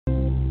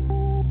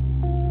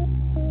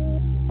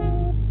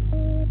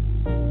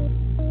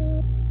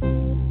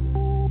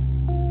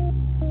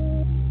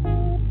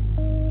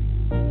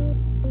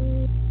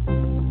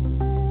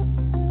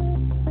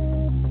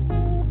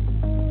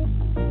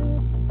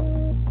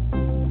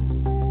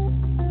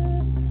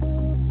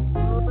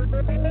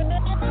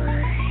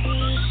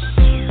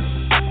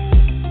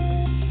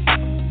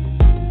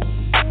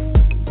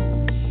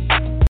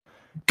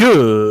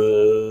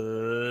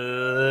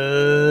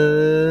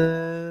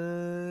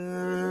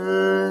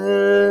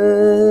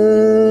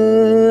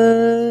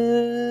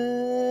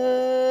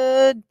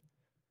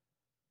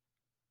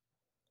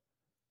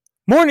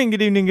morning,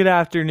 good evening, good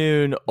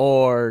afternoon,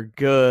 or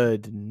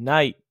good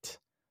night.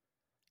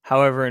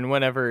 However and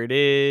whenever it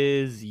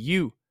is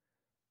you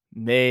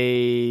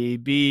may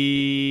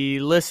be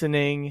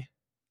listening,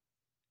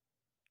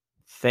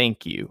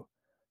 thank you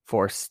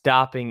for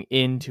stopping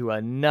into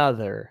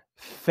another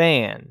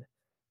fantabulous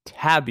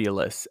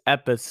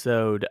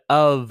episode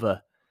of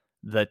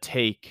the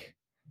Take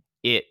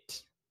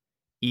It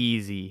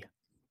Easy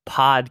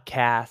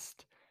podcast.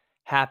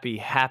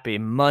 Happy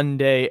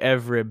Monday,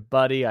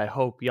 everybody. I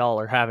hope y'all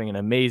are having an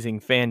amazing,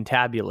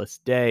 fantabulous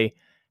day,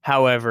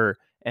 however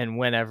and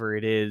whenever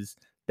it is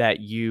that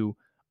you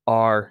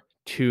are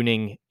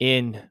tuning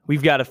in.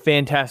 We've got a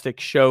fantastic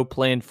show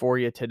planned for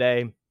you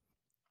today.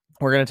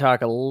 We're going to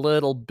talk a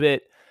little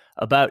bit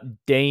about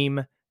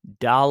Dame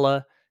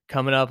Dolla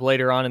coming up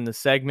later on in the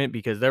segment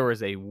because there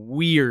was a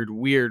weird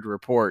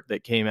report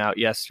that came out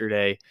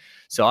yesterday.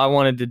 So I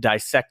wanted to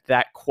dissect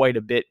that quite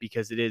a bit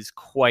because it is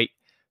quite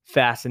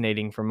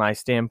fascinating from my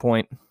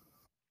standpoint.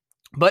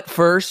 But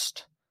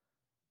first,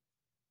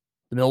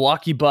 the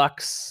Milwaukee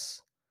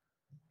Bucks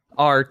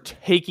are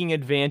taking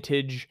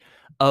advantage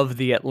of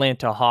the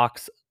Atlanta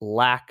Hawks'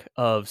 lack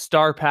of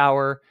star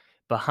power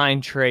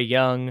behind Trae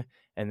Young,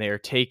 and they are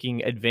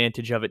taking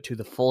advantage of it to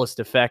the fullest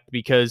effect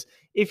because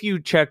if you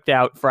checked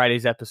out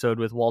Friday's episode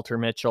with Walter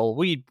Mitchell,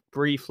 we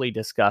briefly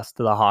discussed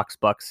the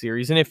Hawks-Bucks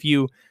series, and if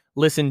you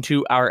listened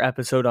to our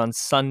episode on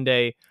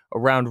Sunday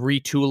around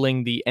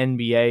retooling the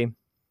NBA,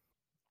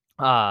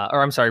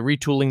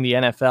 retooling the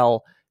NFL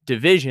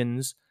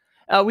divisions,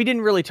 we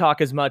didn't really talk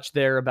as much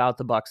there about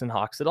the Bucks and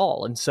Hawks at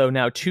all. And so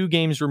now 2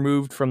 games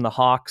removed from the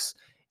Hawks'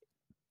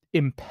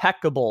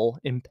 impeccable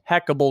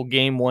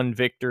game 1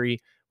 victory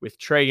with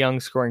Trae Young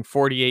scoring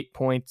 48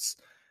 points.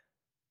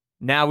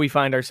 Now we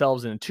find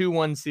ourselves in a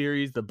 2-1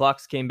 series. The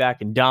Bucks came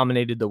back and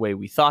dominated the way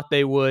we thought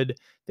they would.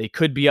 They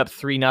could be up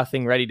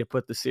 3-0, ready to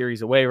put the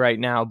series away right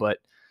now, but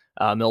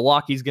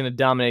Milwaukee's going to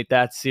dominate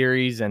that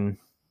series, and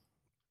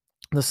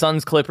the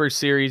Suns-Clippers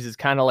series is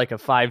kind of like a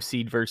 5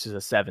 seed versus a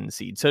 7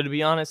 seed. So to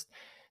be honest,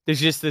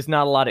 there's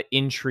not a lot of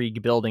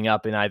intrigue building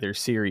up in either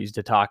series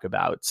to talk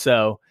about.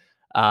 So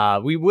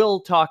we will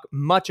talk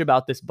much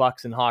about this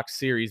Bucks and Hawks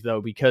series, though,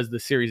 because the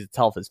series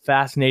itself is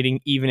fascinating,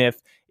 even if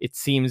it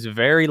seems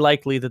very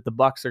likely that the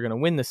Bucks are going to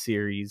win the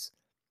series,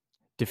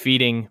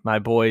 defeating my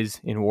boys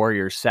in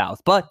Warriors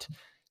South. But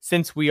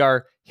since we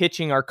are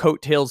hitching our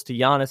coattails to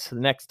Giannis for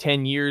the next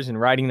 10 years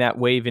and riding that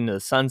wave into the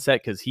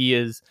sunset because he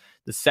is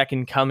the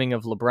second coming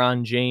of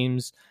LeBron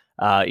James,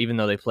 even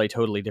though they play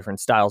totally different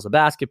styles of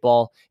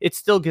basketball, it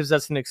still gives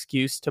us an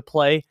excuse to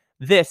play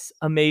this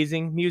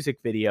amazing music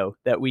video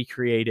that we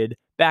created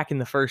back in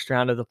the first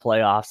round of the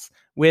playoffs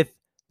with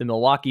the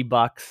Milwaukee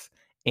Bucks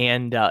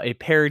and a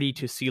parody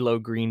to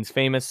CeeLo Green's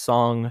famous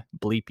song,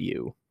 Bleep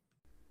You.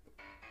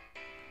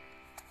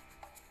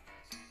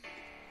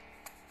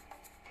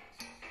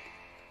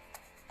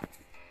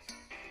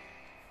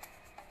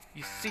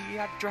 You see,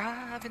 I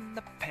drive in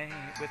the paint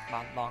with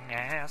my long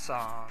ass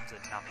arms, and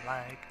I'm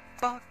like,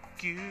 fuck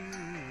you.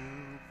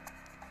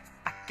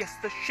 I guess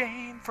the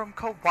shame from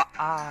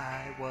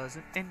Kawhi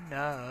wasn't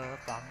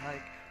enough. I'm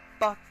like,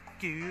 fuck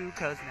you,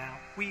 cause now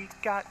we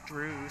got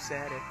Drew.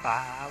 Said if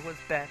I was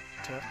better,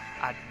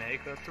 I'd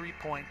make a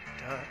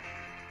 3-pointer.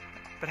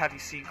 But have you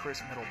seen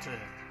Chris Middleton?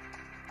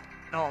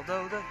 And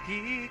although the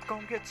Heat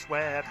gon' get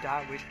swept,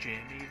 I wish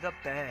Jimmy the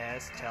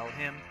best. Tell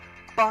him,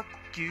 fuck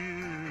you.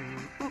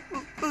 Ooh,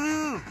 ooh,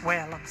 ooh.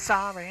 Well, I'm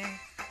sorry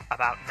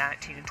about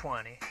 19 and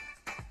 20,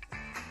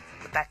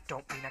 but that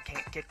don't mean I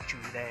can't get you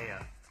there.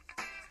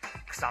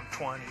 Cause I'm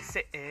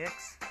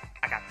 26,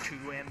 I got 2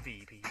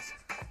 MVPs.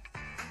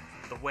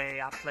 The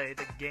way I play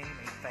the game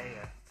ain't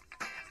fair.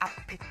 I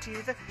pity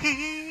the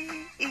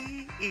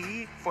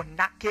Heat for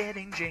not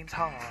getting James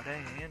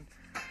Harden.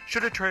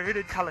 Should've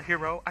traded Tyler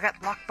Hero. I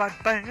got blocked by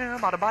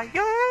Bam out of my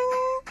yo.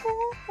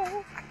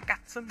 I got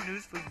some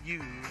news for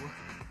you.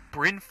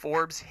 Bryn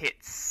Forbes hit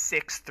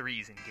 6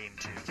 threes in game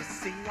 2. You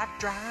see, I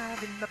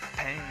drive in the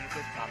paint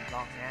with my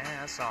long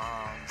ass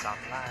arms. I'm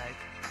like,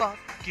 fuck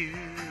you.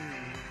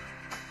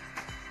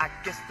 I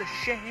guess the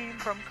shame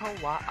from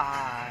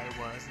Kawhi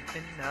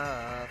wasn't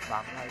enough.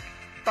 I'm like,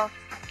 fuck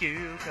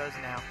you, cause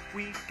now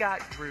we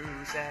got Drew.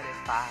 Said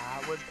if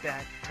I was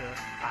better,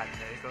 I'd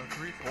make a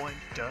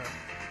 3-pointer.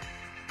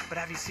 But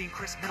have you seen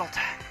Chris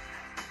Middleton?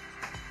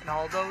 And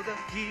although the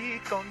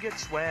Heat gon' get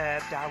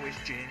swept, I wish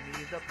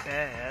Jimmy the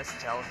best.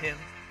 Tell him,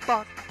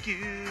 fuck you.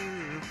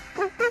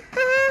 Ooh, ooh,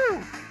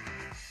 ooh.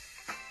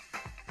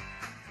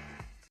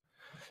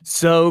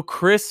 So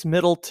Chris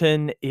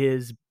Middleton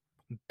is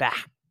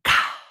back.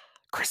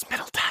 Chris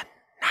Middleton.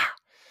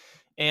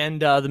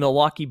 And the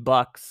Milwaukee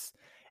Bucks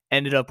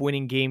ended up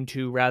winning game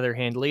 2 rather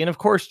handily. And of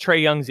course,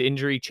 Trae Young's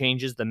injury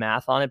changes the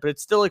math on it, but it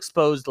still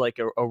exposed like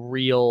a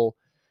real,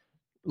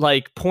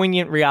 like,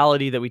 poignant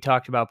reality that we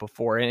talked about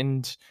before.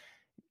 And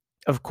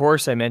of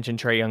course, I mentioned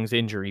Trae Young's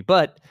injury,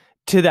 but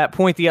to that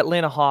point, the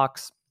Atlanta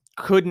Hawks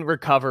couldn't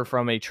recover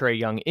from a Trae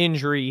Young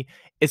injury,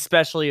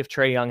 especially if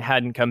Trae Young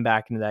hadn't come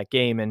back into that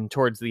game. And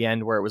towards the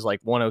end, where it was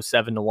like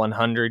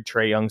 107-100,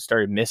 Trae Young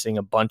started missing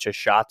a bunch of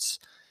shots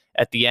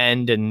at the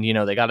end, and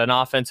they got an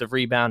offensive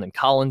rebound, and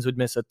Collins would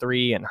miss a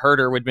three, and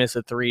Herter would miss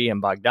a three,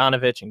 and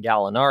Bogdanovich and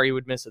Gallinari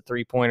would miss a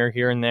three-pointer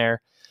here and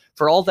there.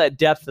 For all that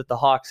depth that the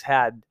Hawks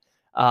had,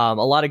 a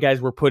lot of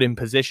guys were put in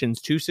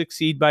positions to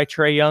succeed by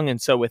Trae Young,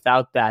 and so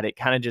without that, it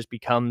kind of just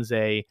becomes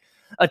a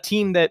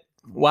team that,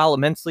 while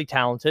immensely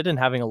talented and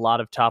having a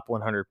lot of top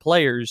 100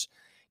 players,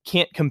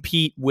 can't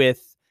compete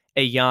with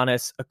a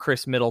Giannis, a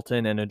Chris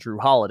Middleton, and a Drew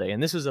Holiday.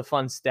 And this is a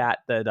fun stat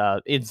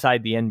that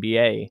Inside the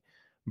NBA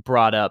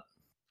brought up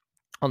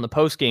on the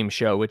postgame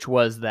show, which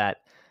was that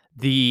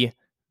the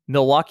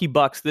Milwaukee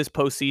Bucks this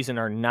postseason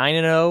are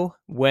 9-0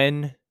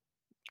 when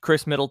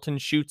Chris Middleton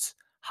shoots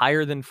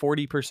higher than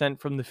 40%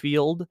 from the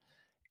field,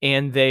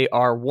 and they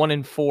are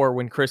 1-4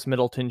 when Chris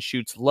Middleton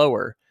shoots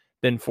lower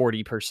than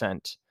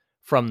 40%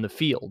 from the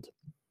field.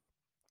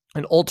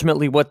 And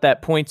ultimately what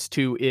that points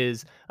to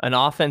is an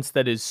offense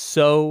that is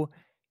so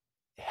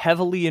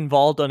heavily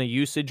involved on a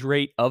usage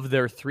rate of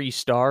their three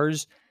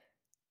stars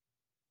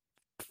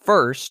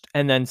first,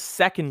 and then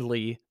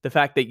secondly, the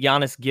fact that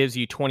Giannis gives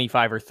you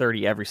 25 or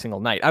 30 every single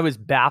night. I was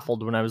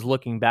baffled when I was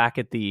looking back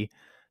at the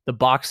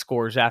box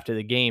scores after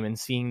the game and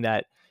seeing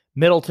that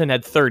Middleton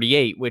had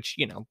 38, which,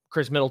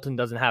 Chris Middleton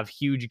doesn't have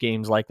huge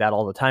games like that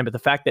all the time, but the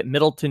fact that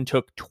Middleton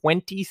took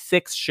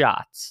 26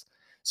 shots,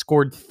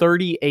 scored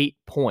 38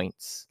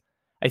 points.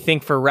 I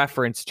think for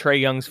reference, Trae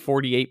Young's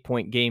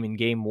 48-point game in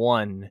game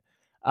one,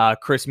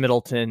 in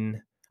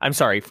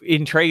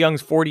Trae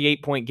Young's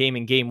 48-point game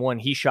in game one,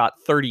 he shot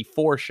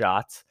 34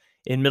 shots.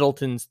 In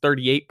Middleton's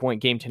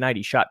 38-point game tonight,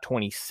 he shot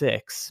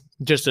 26,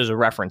 just as a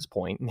reference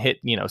point, and hit,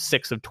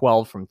 6 of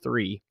 12 from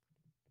three.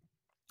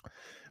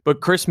 But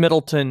Chris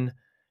Middleton,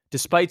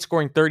 despite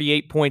scoring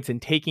 38 points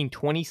and taking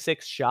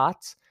 26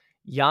 shots,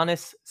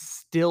 Giannis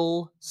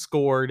still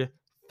scored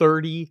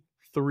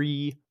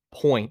 33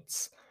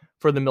 points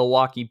for the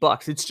Milwaukee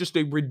Bucks. It's just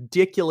a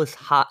ridiculously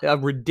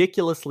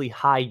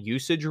high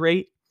usage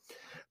rate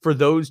for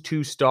those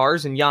two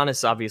stars. And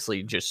Giannis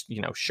obviously just,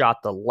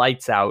 shot the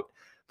lights out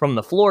from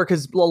the floor,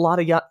 because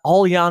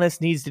all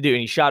Giannis needs to do, and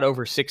he shot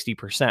over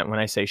 60%. When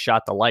I say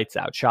shot the lights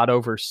out, shot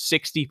over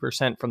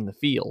 60% from the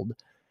field.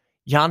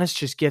 Giannis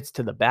just gets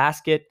to the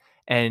basket.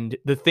 And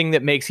the thing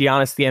that makes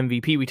Giannis the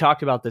MVP, we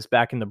talked about this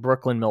back in the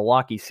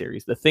Brooklyn-Milwaukee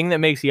series. The thing that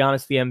makes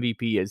Giannis the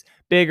MVP is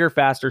bigger,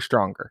 faster,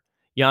 stronger.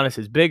 Giannis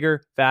is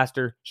bigger,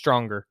 faster,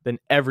 stronger than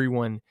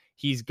everyone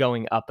he's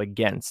going up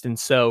against. And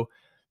so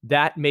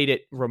that made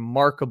it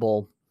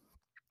remarkable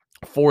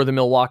for the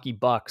Milwaukee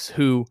Bucks,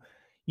 who,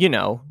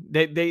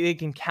 they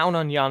can count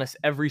on Giannis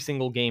every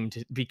single game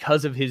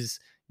because of his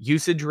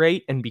usage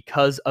rate and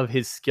because of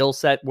his skill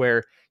set,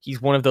 where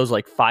he's one of those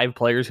like 5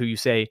 players who you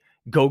say,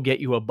 go get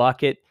you a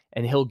bucket,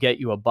 and he'll get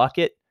you a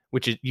bucket,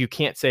 which is, you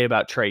can't say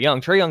about Trae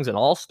Young. Trae Young's an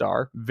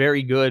all-star,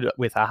 very good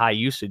with a high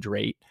usage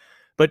rate,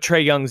 but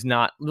Trae Young's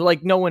not,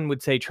 like, no one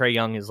would say Trae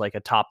Young is like a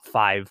top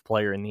 5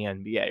 player in the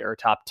NBA or a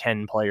top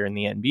 10 player in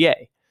the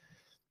NBA.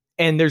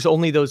 And there's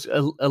only those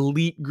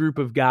elite group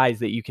of guys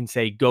that you can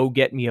say, go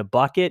get me a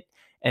bucket,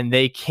 and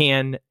they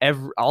can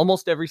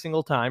almost every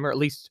single time, or at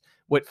least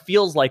what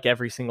feels like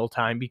every single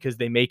time, because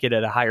they make it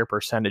at a higher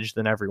percentage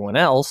than everyone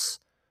else.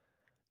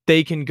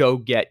 They can go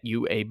get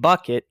you a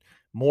bucket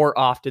more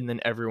often than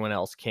everyone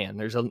else can.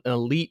 There's an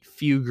elite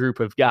few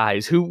group of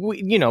guys who,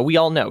 we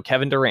all know: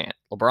 Kevin Durant,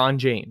 LeBron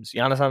James,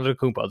 Giannis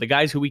Antetokounmpo, the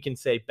guys who we can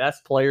say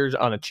best players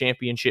on a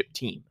championship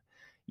team.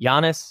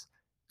 Giannis,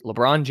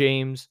 LeBron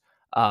James,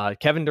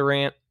 Kevin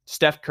Durant,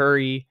 Steph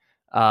Curry,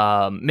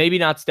 maybe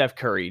not Steph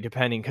Curry,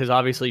 depending, because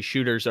obviously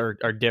shooters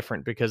are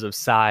different because of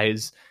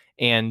size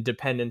and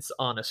dependence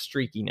on a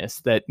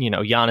streakiness that,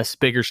 Giannis,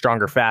 bigger,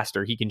 stronger,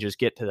 faster, he can just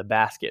get to the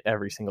basket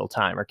every single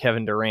time. Or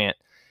Kevin Durant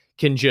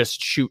can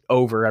just shoot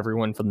over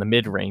everyone from the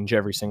mid-range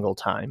every single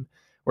time.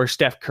 Where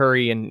Steph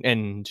Curry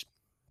and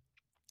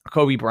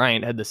Kobe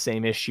Bryant had the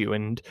same issue,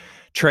 and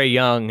Trae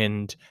Young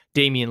and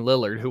Damian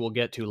Lillard, who we'll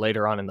get to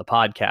later on in the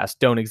podcast,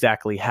 don't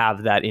exactly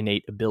have that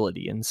innate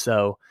ability. And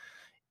so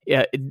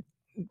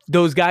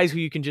those guys who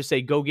you can just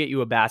say, go get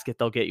you a basket,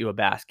 they'll get you a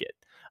basket.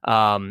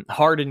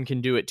 Harden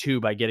can do it too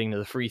by getting to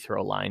the free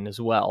throw line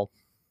as well.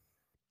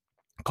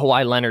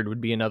 Kawhi Leonard would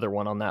be another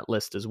one on that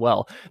list as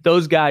well.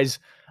 Those guys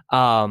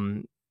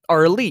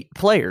are elite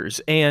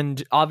players,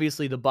 and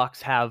obviously the Bucks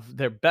have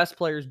their best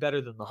players better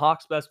than the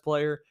Hawks' best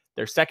player.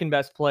 Their second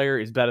best player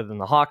is better than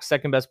the Hawks'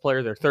 second best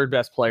player. Their third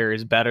best player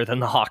is better than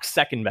the Hawks'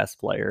 second best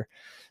player.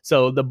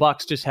 So the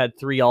Bucks just had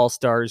 3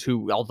 all-stars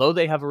who, although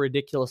they have a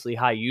ridiculously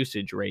high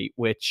usage rate,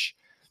 which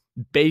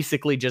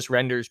basically just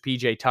renders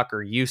PJ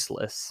Tucker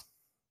useless,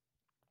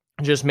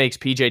 just makes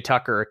PJ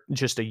Tucker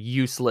just a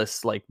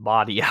useless like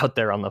body out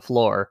there on the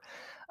floor.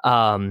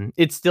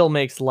 It still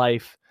makes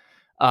life,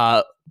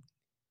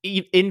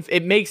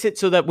 it makes it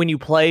so that when you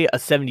play a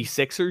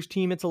 76ers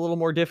team, it's a little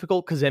more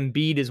difficult, because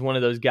Embiid is one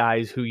of those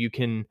guys who you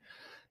can,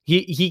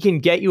 he can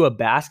get you a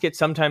basket.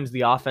 Sometimes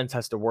the offense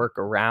has to work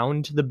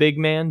around the big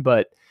man,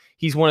 but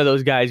he's one of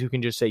those guys who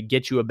can just say,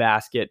 get you a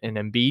basket, and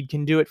Embiid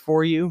can do it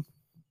for you.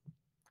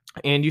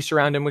 And you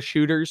surround him with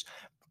shooters.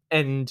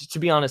 And to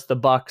be honest, the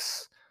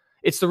Bucks,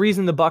 It's the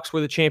reason the Bucks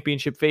were the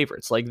championship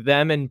favorites. Like,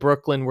 them and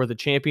Brooklyn were the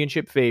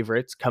championship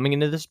favorites coming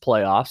into this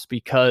playoffs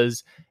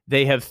because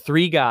they have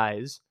three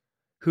guys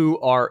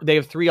they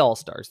have three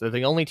All-Stars. They're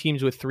the only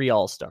teams with three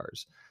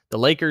All-Stars. The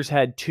Lakers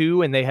had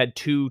two, and they had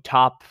two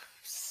top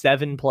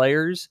 7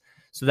 players.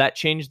 So that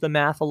changed the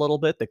math a little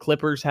bit. The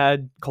Clippers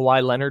had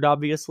Kawhi Leonard,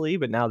 obviously,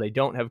 but now they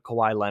don't have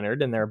Kawhi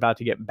Leonard, and they're about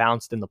to get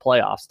bounced in the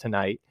playoffs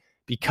tonight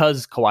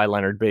because Kawhi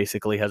Leonard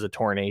basically has a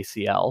torn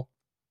ACL.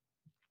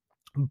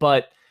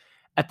 But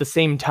at the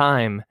same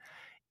time,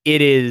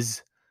 it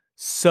is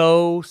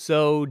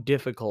so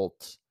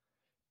difficult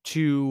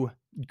to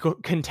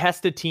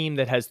contest a team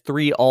that has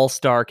 3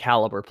 all-star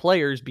caliber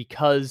players,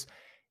 because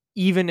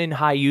even in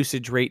high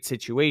usage rate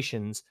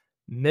situations,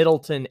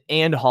 Middleton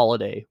and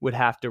Holiday would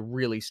have to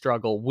really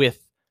struggle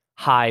with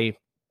high,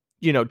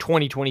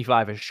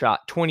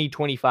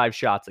 20-25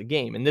 shots a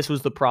game. And this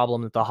was the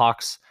problem that the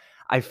Hawks,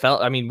 why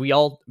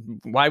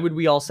would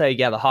we all say,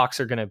 yeah, the Hawks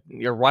are going to,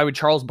 or why would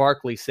Charles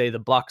Barkley say the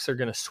Bucks are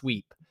going to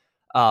sweep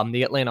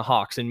the Atlanta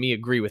Hawks, and me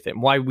agree with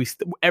him?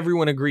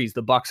 Everyone agrees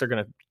the Bucks are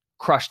going to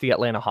crush the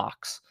Atlanta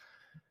Hawks,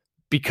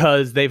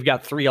 because they've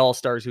got 3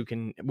 all-stars who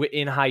can,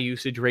 in high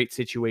usage rate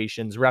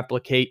situations,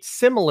 replicate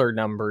similar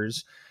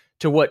numbers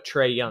to what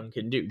Trae Young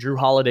can do. Jrue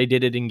Holiday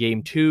did it in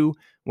game 2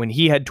 when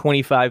he had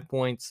 25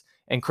 points,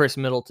 and Chris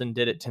Middleton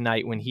did it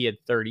tonight when he had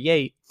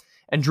 38.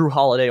 And Jrue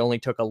Holiday only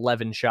took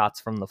 11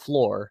 shots from the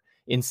floor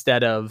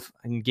instead of,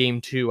 in game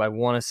 2, I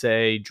want to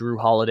say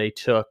Jrue Holiday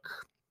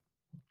took,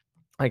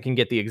 I can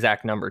get the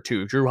exact number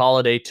too. Jrue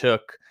Holiday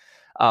took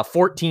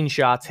 14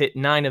 shots, hit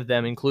 9 of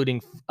them,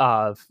 including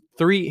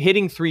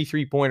hitting 3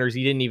 3-pointers.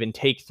 He didn't even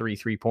take 3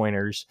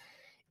 3-pointers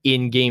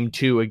in game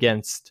 3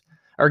 against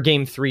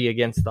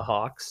the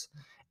Hawks.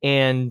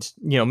 And,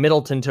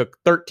 Middleton took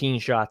 13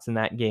 shots in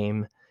that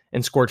game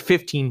and scored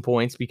 15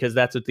 points because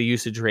that's what the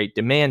usage rate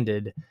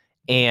demanded.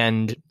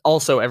 And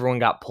also everyone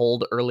got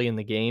pulled early in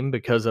the game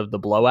because of the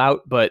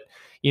blowout. But,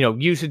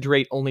 usage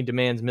rate only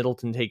demands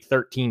Middleton take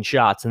 13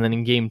 shots. And then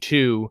in game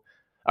 2,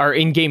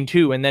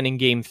 and then in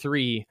game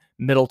 3,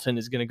 Middleton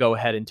is going to go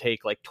ahead and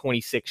take like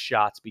 26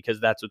 shots because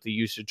that's what the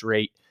usage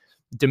rate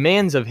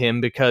demands of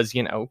him, because,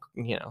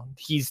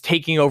 he's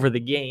taking over the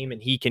game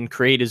and he can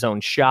create his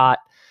own shot,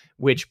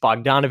 which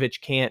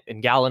Bogdanović can't,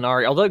 and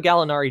Gallinari, although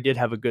Gallinari did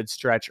have a good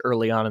stretch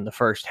early on in the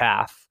first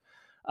half,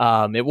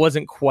 it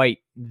wasn't quite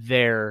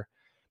there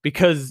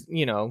because,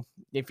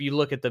 if you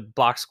look at the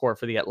box score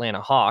for the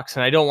Atlanta Hawks,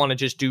 and I don't want to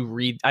just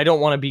I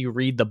don't want to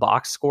read the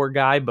box score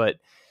guy, but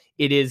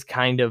it is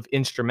kind of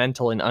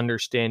instrumental in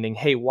understanding,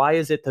 hey, why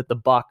is it that the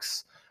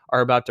Bucks are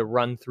about to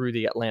run through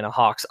the Atlanta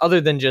Hawks, other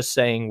than just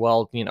saying,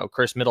 well,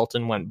 Chris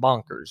Middleton went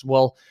bonkers.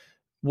 Well,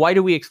 why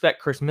do we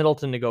expect Chris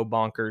Middleton to go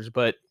bonkers,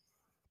 but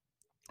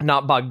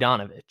not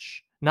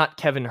Bogdanović, not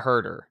Kevin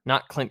Huerter,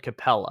 not Clint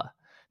Capella,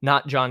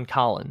 not John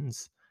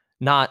Collins,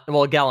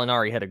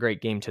 Gallinari had a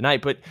great game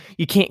tonight, but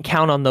you can't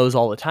count on those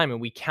all the time,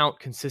 and we count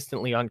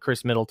consistently on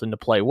Chris Middleton to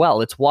play well.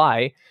 It's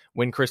why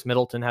when Chris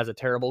Middleton has a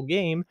terrible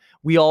game,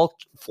 we all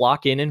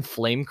flock in and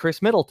flame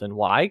Chris Middleton.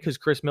 Why? Because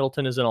Chris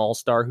Middleton is an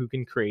all-star who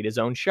can create his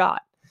own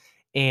shot.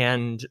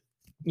 And,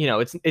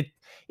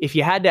 if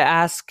you had to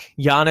ask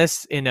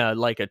Giannis in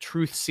a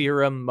truth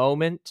serum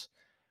moment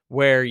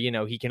where,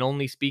 he can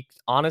only speak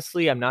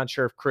honestly, I'm not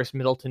sure if Chris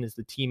Middleton is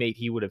the teammate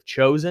he would have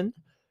chosen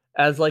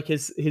as like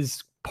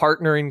his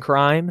partner in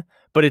crime,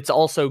 but it's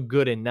also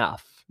good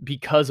enough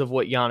because of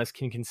what Giannis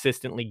can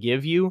consistently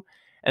give you.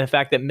 And the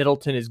fact that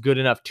Middleton is good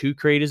enough to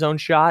create his own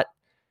shot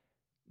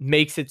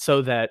makes it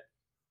so that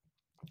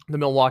the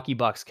Milwaukee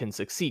Bucks can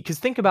succeed. Because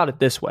think about it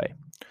this way.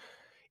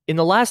 In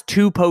the last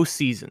 2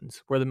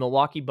 postseasons where the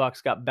Milwaukee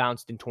Bucks got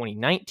bounced in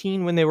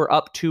 2019 when they were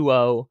up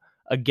 2-0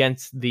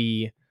 against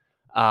the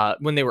Toronto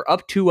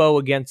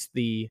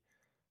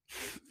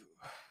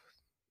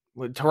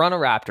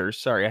Raptors.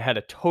 Sorry, I had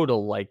a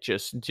total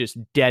just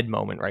dead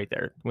moment right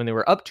there. When they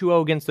were up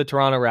 2-0 against the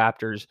Toronto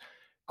Raptors,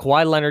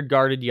 Kawhi Leonard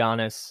guarded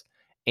Giannis,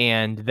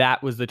 and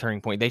that was the turning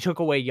point. They took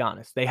away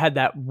Giannis. They had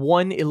that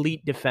one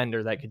elite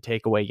defender that could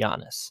take away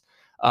Giannis.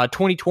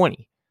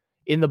 2020,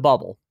 in the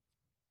bubble,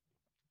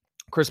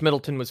 Chris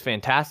Middleton was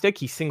fantastic.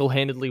 He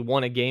single-handedly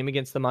won a game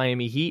against the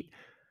Miami Heat.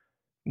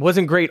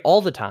 Wasn't great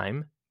all the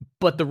time,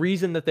 but the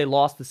reason that they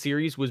lost the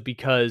series was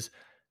because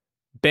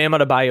Bam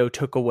Adebayo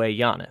took away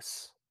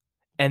Giannis.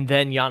 And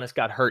then Giannis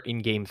got hurt in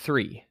game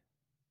 3.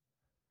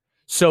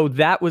 So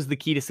that was the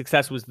key to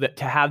success, was that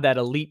to have that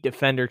elite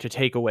defender to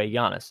take away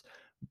Giannis.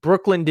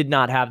 Brooklyn did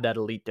not have that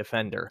elite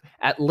defender.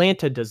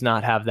 Atlanta does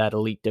not have that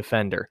elite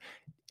defender.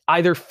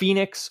 Either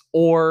Phoenix,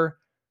 or,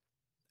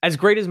 as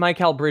great as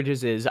Mikal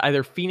Bridges is,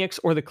 either Phoenix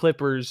or the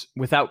Clippers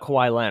without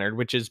Kawhi Leonard,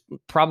 which is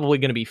probably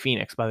going to be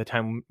Phoenix by the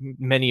time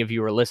many of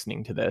you are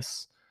listening to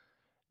this,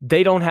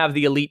 they don't have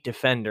the elite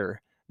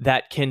defender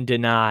that can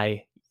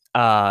deny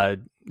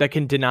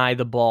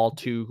the ball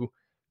to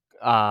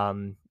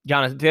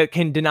Giannis, that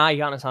can deny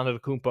Giannis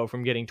Antetokounmpo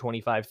from getting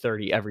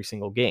 25-30 every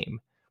single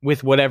game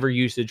with whatever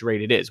usage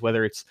rate it is.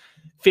 Whether it's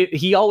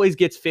he always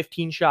gets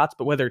 15 shots,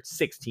 but whether it's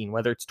 16,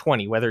 whether it's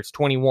 20, whether it's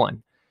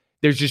 21,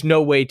 there's just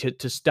no way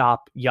to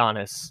stop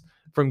Giannis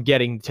from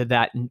getting to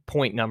that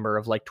point number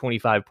of like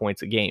 25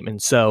 points a game.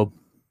 And so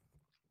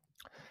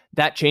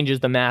that changes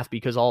the math,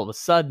 because all of a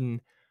sudden,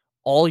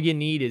 all you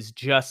need is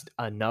just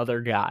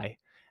another guy.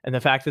 And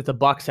the fact that the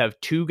Bucks have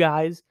two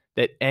guys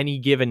that any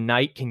given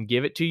night can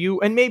give it to you,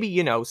 and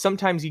maybe,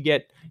 sometimes you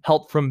get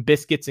help from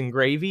biscuits and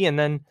gravy. And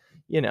then,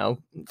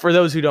 for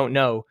those who don't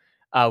know,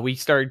 we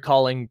started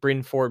calling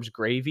Bryn Forbes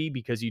gravy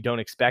because you don't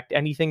expect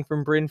anything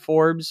from Bryn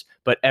Forbes,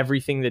 but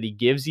everything that he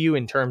gives you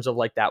in terms of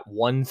like that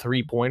 1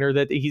 3-pointer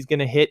that he's going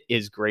to hit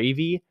is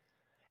gravy.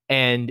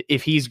 And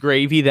if he's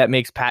gravy, that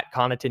makes Pat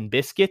Connaughton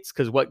biscuits,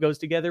 because what goes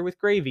together with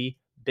gravy?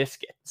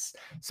 Biscuits.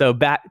 So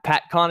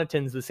Pat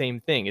Connaughton's the same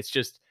thing. It's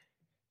just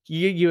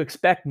you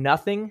expect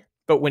nothing,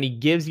 but when he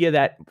gives you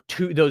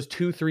those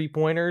 2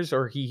 3-pointers,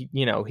 or he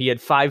had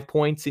 5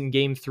 points in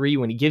game 3,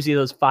 when he gives you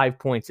those 5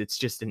 points, it's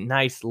just a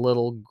nice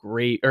little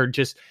great, or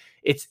just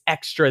it's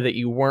extra that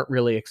you weren't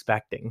really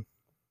expecting.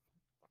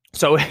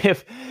 So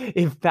if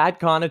Pat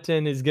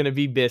Connaughton is going to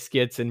be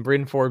biscuits and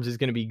Bryn Forbes is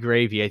going to be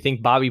gravy, I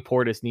think Bobby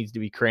Portis needs to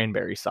be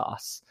cranberry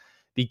sauce,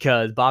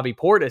 because Bobby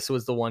Portis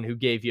was the one who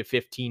gave you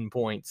 15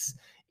 points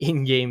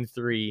in game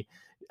 3,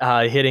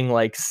 hitting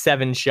like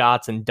 7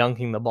 shots and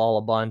dunking the ball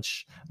a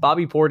bunch.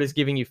 Bobby Portis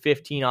giving you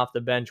 15 off the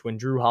bench when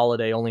Drew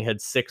Holiday only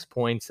had 6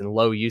 points and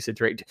low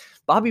usage rate.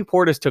 Bobby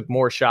Portis took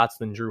more shots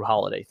than Drew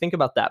Holiday. Think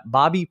about that.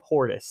 Bobby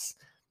Portis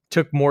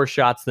took more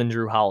shots than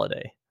Drew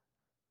Holiday.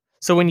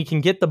 So when you can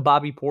get the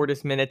Bobby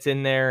Portis minutes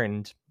in there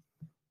and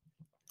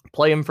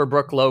play him for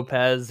Brook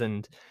Lopez,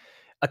 and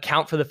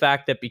account for the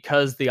fact that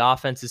because the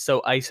offense is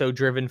so ISO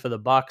driven for the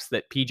Bucks,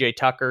 that PJ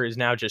Tucker is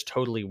now just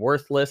totally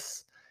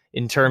worthless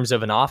in terms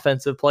of an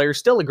offensive player,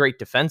 still a great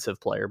defensive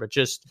player, but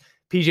just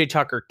PJ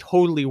Tucker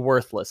totally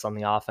worthless on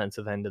the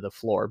offensive end of the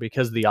floor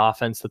because of the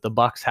offense that the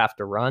Bucks have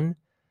to run.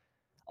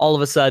 All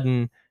of a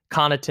sudden,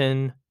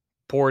 Connaughton,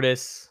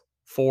 Portis,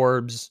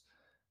 Forbes,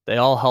 they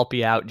all help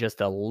you out just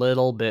a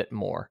little bit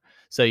more.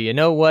 So you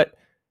know what?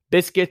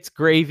 Biscuits,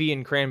 gravy,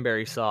 and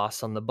cranberry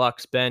sauce on the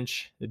Bucks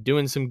bench, they're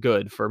doing some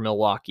good for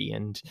Milwaukee,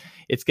 and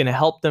it's going to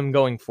help them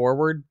going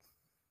forward,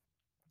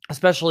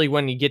 especially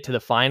when you get to the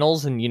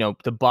finals and,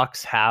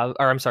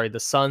 the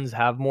Suns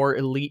have more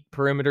elite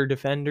perimeter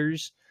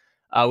defenders,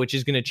 which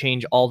is going to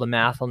change all the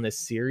math on this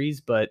series.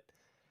 But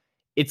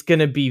it's going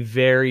to be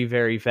very,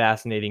 very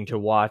fascinating to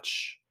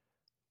watch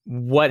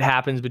what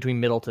happens between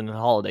Middleton and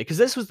Holiday, because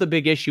this was the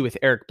big issue with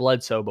Eric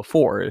Bledsoe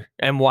before,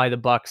 and why the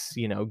Bucks,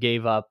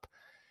 gave up,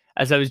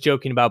 as I was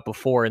joking about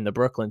before in the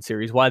Brooklyn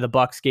series, why the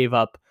Bucks gave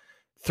up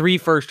 3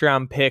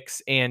 first-round picks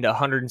and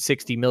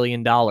 $160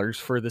 million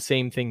for the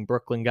same thing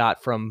Brooklyn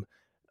got from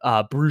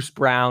Bruce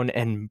Brown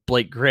and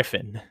Blake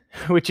Griffin,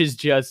 which is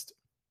just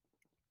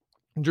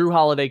Drew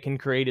Holiday can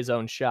create his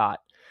own shot.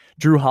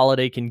 Drew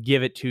Holiday can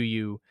give it to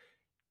you,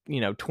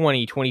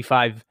 20,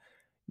 25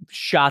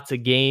 shots a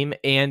game,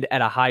 and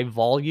at a high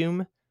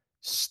volume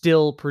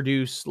still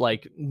produce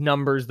like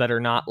numbers that are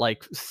not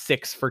like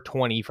 6 for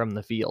 20 from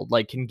the field,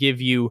 like can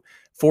give you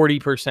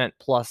 40%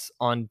 plus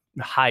on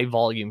high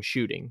volume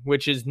shooting,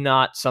 which is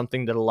not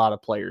something that a lot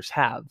of players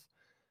have.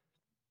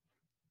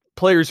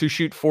 Players who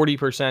shoot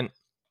 40%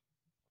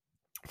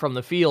 from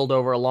the field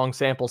over a long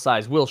sample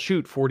size will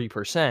shoot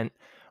 40%,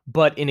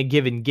 but in a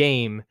given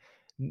game,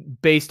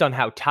 based on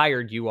how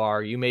tired you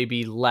are, you may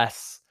be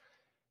less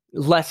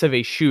of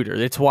a shooter.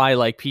 That's why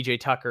like PJ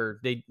Tucker,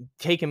 they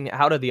take him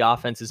out of the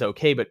offense is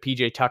okay, but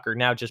PJ Tucker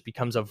now just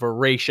becomes a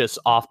voracious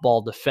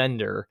off-ball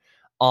defender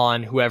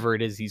on whoever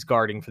it is he's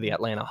guarding for the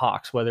Atlanta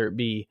Hawks, whether it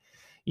be,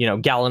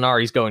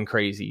 Gallinari's going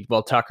crazy.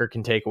 Well, Tucker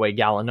can take away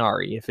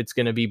Gallinari. If it's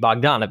going to be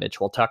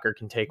Bogdanovich, well, Tucker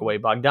can take away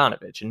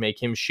Bogdanovich and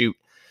make him shoot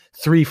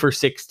 3 for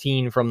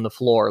 16 from the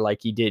floor like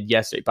he did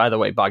yesterday. By the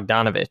way,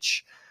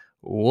 Bogdanovich,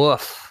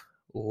 woof.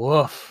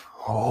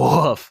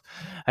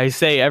 I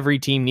say every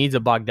team needs a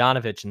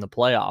Bogdanovich in the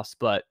playoffs,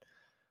 but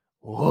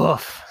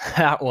woof,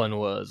 that one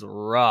was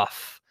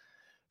rough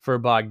for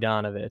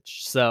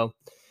Bogdanovich. So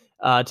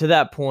to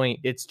that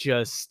point, it's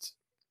just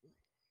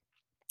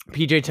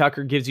PJ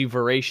Tucker gives you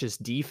voracious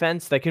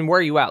defense that can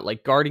wear you out.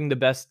 Like guarding the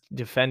best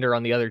defender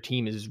on the other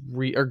team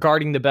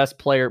guarding the best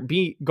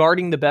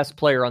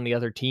player on the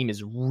other team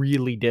is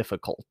really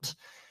difficult.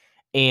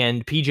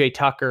 And PJ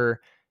Tucker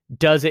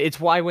does it. It's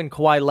why when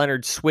Kawhi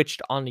Leonard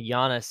switched on to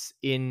Giannis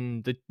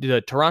in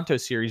the Toronto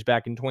series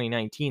back in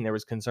 2019, there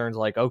was concerns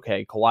like,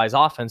 okay, Kawhi's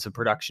offensive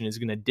production is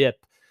going to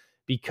dip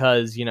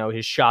because,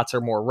 his shots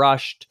are more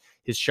rushed.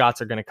 His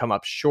shots are going to come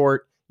up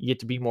short. You get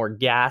to be more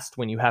gassed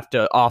when you have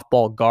to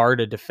off-ball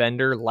guard a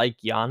defender like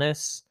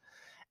Giannis.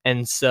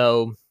 And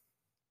so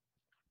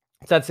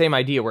it's that same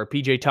idea where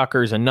PJ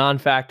Tucker is a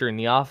non-factor in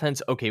the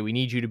offense. Okay, we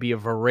need you to be a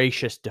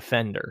voracious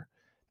defender.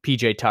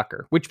 PJ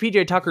Tucker, which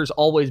PJ Tucker's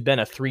always been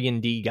a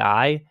 3-and-D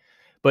guy,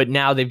 but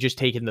now they've just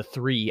taken the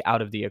 3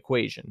 out of the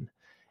equation.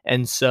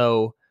 And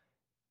so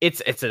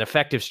it's an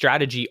effective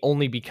strategy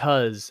only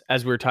because,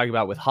 as we were talking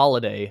about with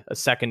Holiday a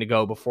second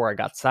ago before I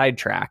got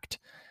sidetracked,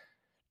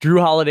 Drew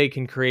Holiday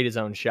can create his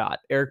own shot.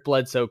 Eric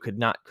Bledsoe could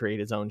not create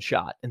his own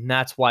shot. And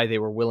that's why they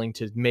were willing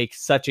to make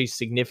such a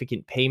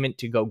significant payment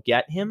to go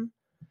get him.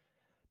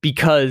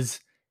 Because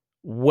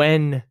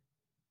when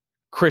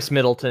Chris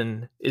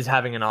Middleton is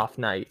having an off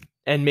night,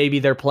 and maybe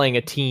they're playing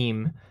a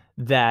team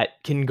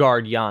that can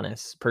guard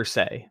Giannis per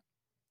se,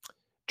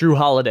 Drew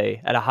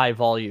Holiday at a high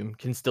volume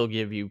can still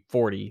give you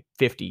 40,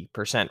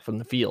 50% from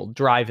the field,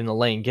 drive in the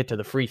lane, get to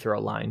the free throw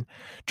line.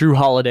 Drew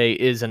Holiday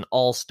is an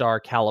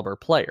all-star caliber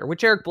player,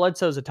 which Eric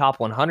Bledsoe is a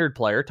top 100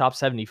 player, top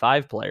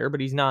 75 player,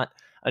 but he's not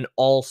an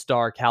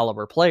all-star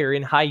caliber player.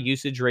 In high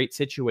usage rate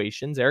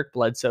situations, Eric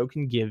Bledsoe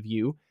can give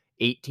you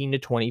 18 to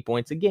 20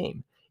 points a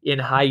game. In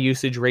high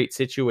usage rate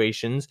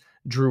situations,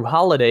 Drew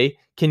Holiday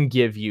can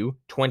give you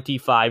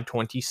 25,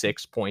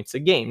 26 points a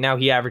game. Now,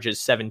 he averages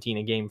 17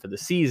 a game for the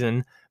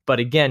season, but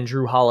again,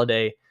 Drew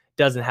Holiday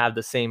doesn't have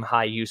the same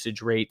high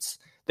usage rates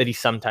that he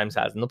sometimes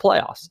has in the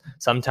playoffs.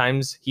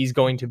 Sometimes he's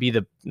going to be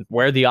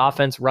where the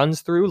offense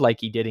runs through, like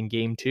he did in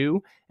game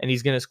 2, and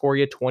he's going to score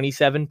you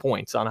 27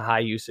 points on a high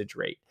usage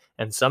rate.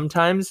 And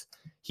sometimes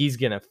he's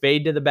going to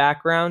fade to the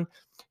background,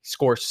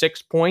 score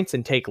 6 points,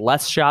 and take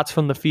less shots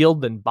from the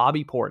field than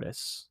Bobby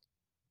Portis.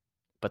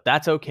 But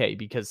that's okay,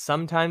 because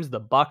sometimes the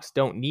Bucks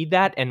don't need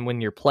that. And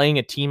when you're playing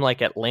a team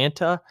like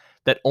Atlanta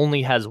that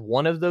only has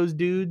one of those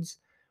dudes,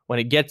 when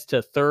it gets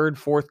to third,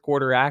 fourth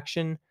quarter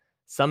action,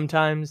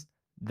 sometimes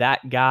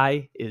that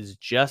guy is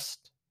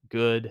just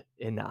good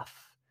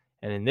enough.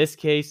 And in this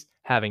case,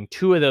 having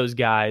two of those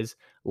guys,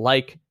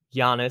 like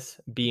Giannis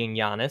being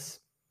Giannis,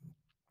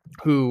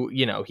 who,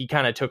 he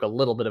kind of took a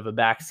little bit of a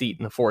backseat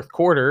in the fourth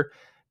quarter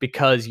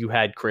because you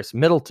had Chris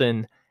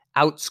Middleton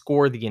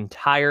outscore the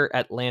entire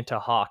Atlanta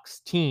Hawks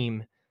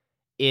team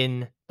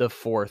in the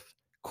fourth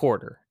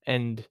quarter.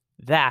 And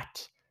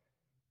that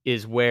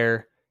is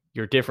where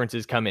your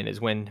differences come in,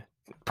 is when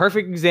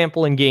perfect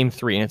example in game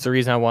 3. And it's the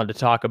reason I wanted to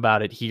talk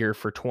about it here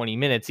for 20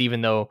 minutes,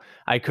 even though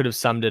I could have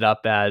summed it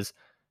up as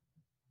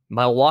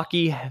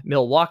Milwaukee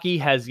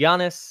has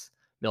Giannis,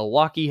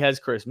 Milwaukee has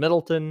Chris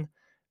Middleton,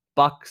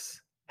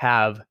 Bucks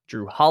have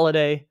Drew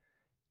Holiday,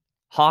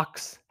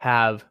 Hawks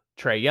have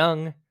Trae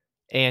Young,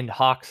 and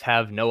Hawks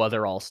have no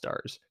other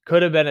all-stars.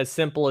 Could have been as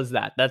simple as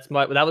that. That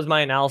was my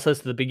analysis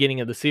at the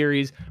beginning of the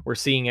series. We're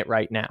seeing it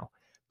right now.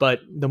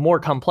 But the more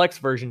complex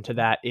version to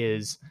that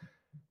is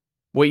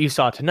what you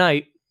saw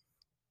tonight.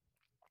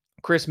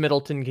 Chris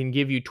Middleton can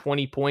give you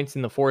 20 points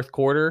in the fourth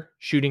quarter,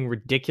 shooting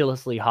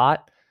ridiculously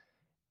hot.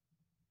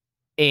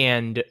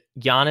 And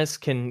Giannis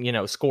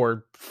can,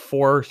 score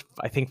 4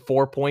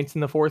 points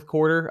in the fourth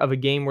quarter of a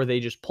game where they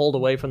just pulled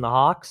away from the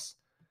Hawks.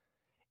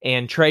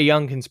 And Trae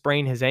Young can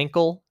sprain his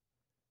ankle,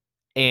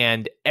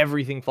 and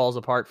everything falls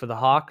apart for the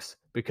Hawks,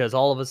 because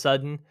all of a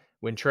sudden,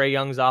 when Trae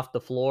Young's off the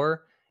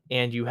floor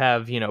and you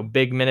have,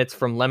 big minutes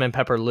from Lemon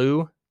Pepper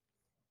Lou,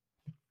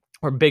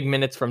 or big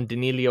minutes from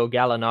Danilo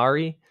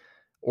Gallinari,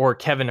 or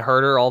Kevin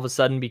Huerter all of a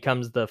sudden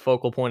becomes the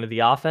focal point of the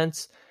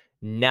offense,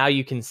 now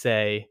you can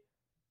say,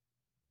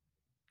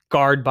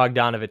 guard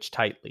Bogdanovich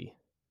tightly,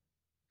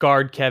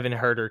 guard Kevin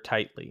Huerter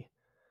tightly,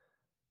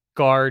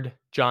 guard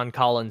John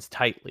Collins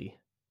tightly,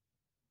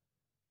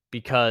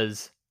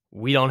 because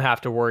we don't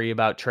have to worry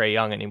about Trae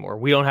Young anymore.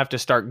 We don't have to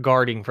start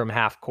guarding from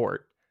half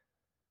court.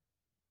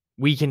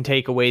 We can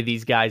take away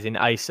these guys in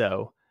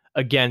ISO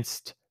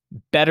against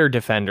better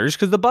defenders,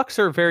 because the Bucks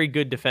are a very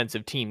good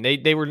defensive team.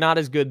 They were not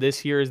as good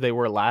this year as they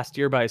were last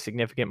year by a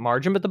significant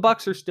margin, but the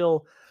Bucks are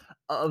still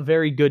a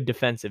very good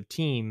defensive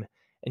team,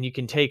 and you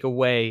can take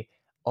away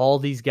all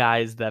these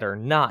guys that are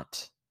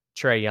not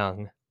Trae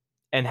Young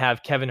and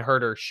have Kevin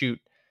Huerter shoot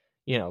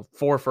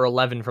 4 for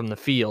 11 from the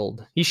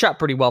field. He shot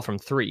pretty well from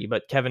 3,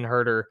 but Kevin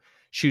Huerter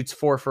shoots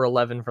 4 for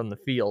 11 from the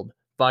field.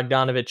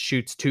 Bogdanovich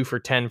shoots 2 for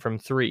 10 from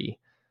 3.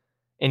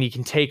 And you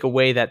can take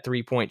away that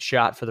 3-point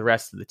shot for the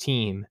rest of the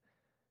team,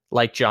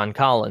 like John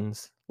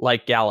Collins,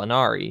 like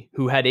Gallinari,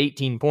 who had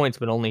 18 points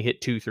but only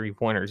hit 2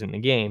 3-pointers in the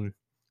game.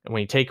 And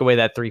when you take away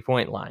that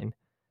 3-point line,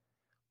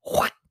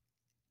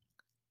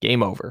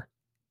 game over.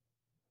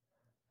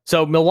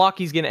 So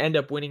Milwaukee's going to end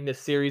up winning this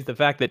series. The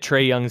fact that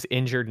Trae Young's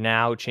injured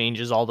now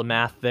changes all the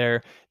math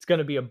there. It's going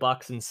to be a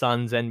Bucks and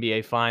Suns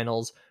NBA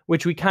Finals,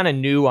 which we kind of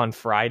knew on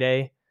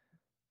Friday,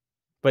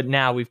 but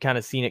now we've kind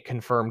of seen it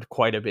confirmed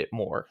quite a bit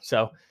more.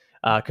 So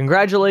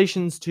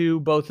congratulations to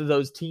both of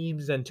those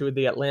teams and to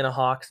the Atlanta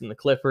Hawks and the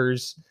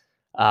Clippers.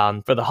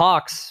 For the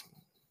Hawks,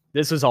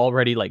 this was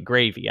already like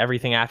gravy.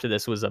 Everything after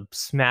this was a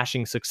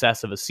smashing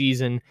success of a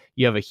season.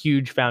 You have a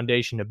huge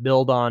foundation to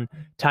build on.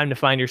 Time to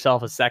find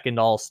yourself a second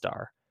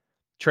all-star.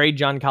 Trade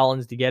John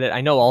Collins to get it. I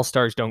know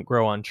all-stars don't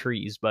grow on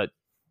trees, but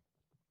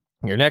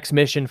your next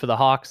mission for the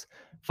Hawks,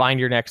 find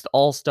your next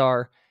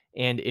all-star.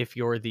 And if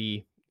you're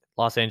the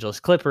Los Angeles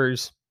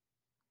Clippers,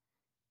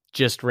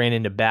 just ran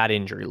into bad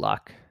injury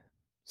luck.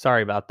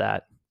 Sorry about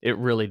that. It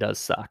really does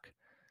suck.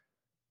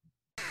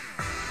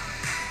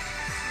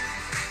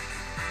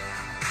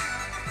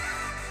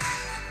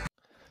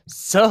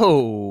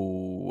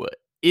 So,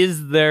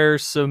 is there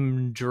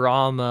some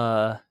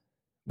drama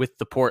with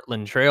the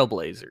Portland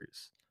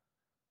Trailblazers?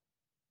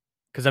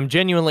 because I'm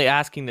genuinely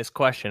asking this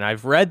question.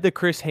 I've read the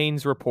Chris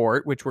Haynes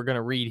report, which we're going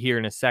to read here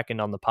in a second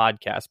on the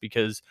podcast,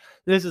 because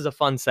this is a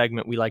fun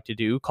segment we like to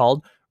do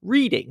called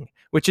Reading,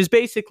 which is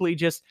basically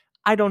just,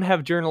 I don't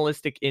have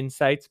journalistic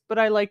insights, but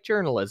I like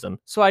journalism.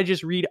 So I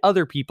just read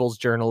other people's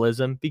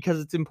journalism because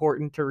it's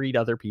important to read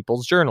other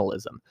people's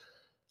journalism.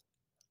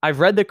 I've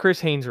read the Chris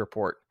Haynes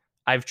report.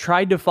 I've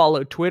tried to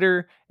follow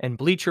Twitter and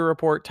Bleacher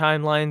Report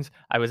timelines.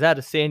 I was at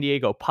a San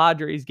Diego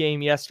Padres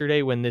game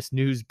yesterday when this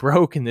news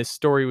broke and this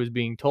story was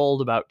being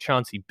told about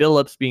Chauncey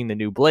Billups being the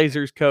new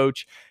Blazers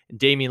coach and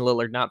Damian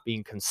Lillard not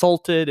being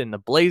consulted and the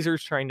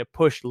Blazers trying to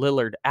push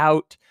Lillard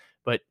out.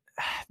 But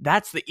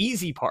that's the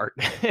easy part.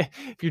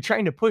 If you're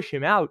trying to push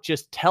him out,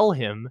 just tell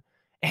him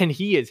and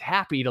he is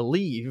happy to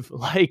leave.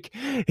 Like,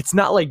 it's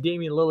not like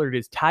Damian Lillard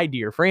is tied to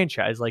your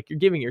franchise. Like, you're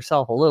giving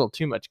yourself a little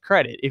too much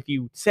credit. If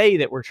you say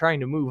that we're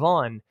trying to move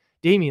on,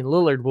 Damian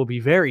Lillard will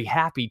be very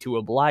happy to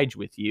oblige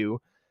with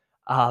you.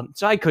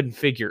 So I couldn't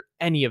figure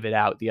any of it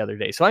out the other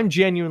day. So I'm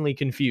genuinely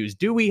confused.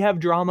 Do we have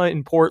drama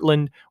in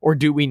Portland or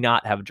do we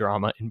not have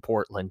drama in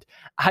Portland?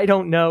 I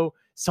don't know.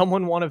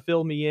 Someone want to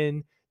fill me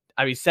in?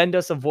 I mean, send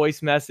us a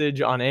voice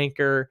message on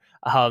Anchor.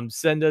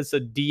 Send us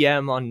a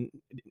DM on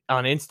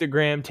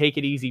Instagram. Take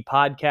It Easy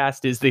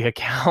Podcast is the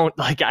account.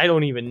 Like, I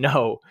don't even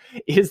know.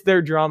 Is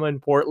there drama in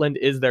Portland?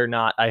 Is there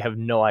not? I have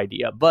no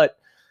idea. But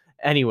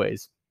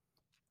anyways,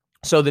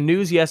 so the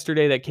news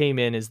yesterday that came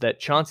in is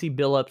that Chauncey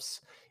Billups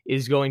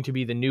is going to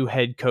be the new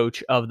head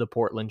coach of the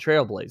Portland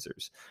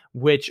Trailblazers,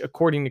 which,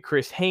 according to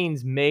Chris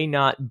Haynes, may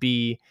not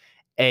be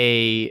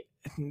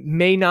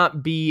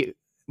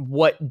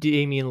what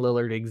Damian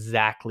Lillard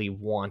exactly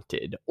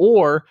wanted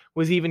or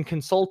was even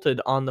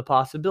consulted on the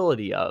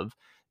possibility of,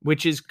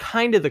 which is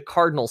kind of the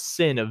cardinal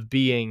sin of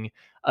being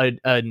a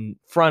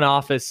front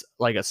office,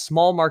 like a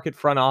small market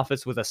front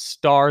office with a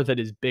star that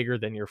is bigger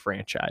than your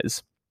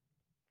franchise.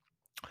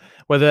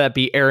 Whether that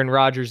be Aaron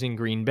Rodgers in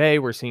Green Bay,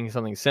 we're seeing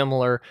something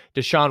similar.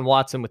 Deshaun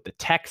Watson with the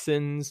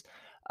Texans,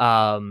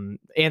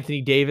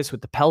 Anthony Davis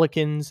with the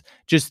Pelicans,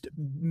 just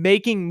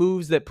making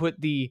moves that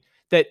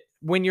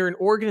when you're an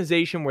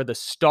organization where the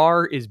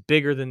star is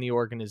bigger than the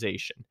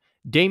organization,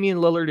 Damian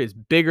Lillard is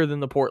bigger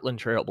than the Portland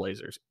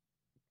Trailblazers.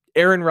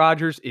 Aaron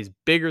Rodgers is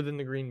bigger than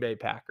the Green Bay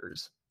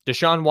Packers.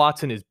 Deshaun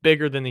Watson is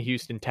bigger than the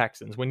Houston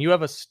Texans. When you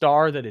have a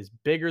star that is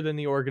bigger than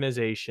the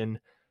organization,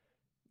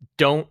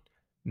 don't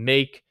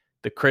make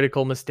the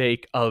critical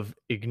mistake of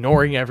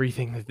ignoring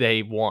everything that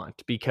they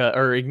want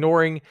or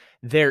ignoring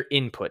their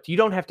input. You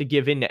don't have to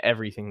give in to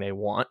everything they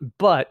want,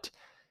 but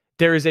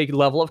there is a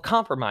level of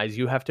compromise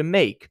you have to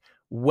make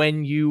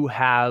when you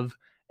have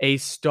a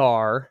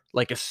star,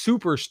 like a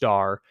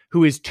superstar,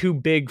 who is too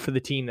big for the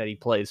team that he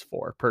plays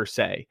for, per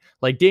se.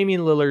 Like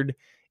Damian Lillard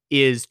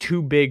is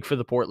too big for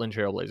the Portland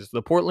Trailblazers.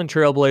 The Portland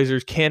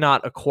Trailblazers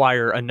cannot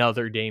acquire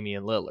another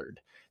Damian Lillard.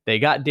 They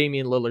got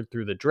Damian Lillard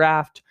through the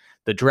draft.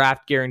 The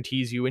draft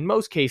guarantees you, in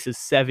most cases,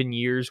 7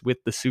 years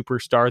with the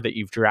superstar that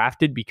you've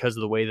drafted because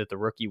of the way that the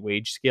rookie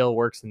wage scale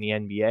works in the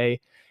NBA.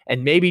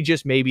 And maybe,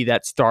 just maybe,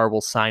 that star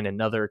will sign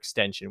another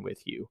extension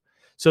with you.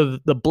 So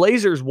the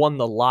Blazers won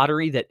the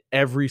lottery that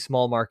every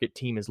small market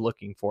team is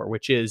looking for,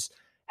 which is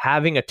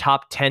having a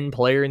top 10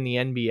 player in the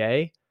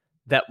NBA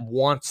that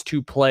wants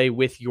to play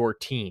with your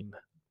team,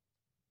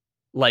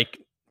 like,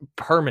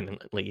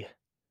 permanently.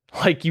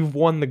 Like, you've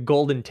won the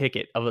golden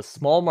ticket of a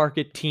small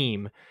market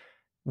team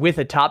with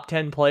a top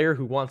 10 player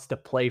who wants to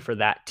play for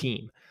that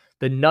team.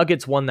 The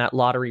Nuggets won that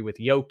lottery with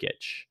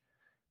Jokic.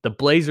 The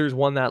Blazers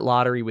won that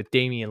lottery with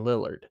Damian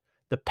Lillard.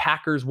 The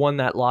Packers won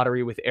that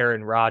lottery with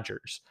Aaron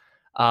Rodgers.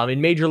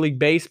 In Major League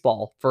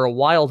Baseball, for a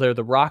while there,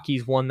 the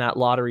Rockies won that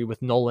lottery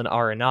with Nolan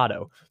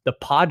Arenado.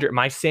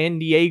 My San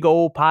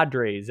Diego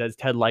Padres, as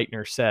Ted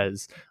Leitner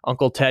says.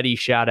 Uncle Teddy,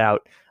 shout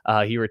out.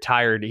 He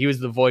retired. He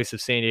was the voice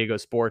of San Diego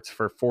sports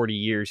for 40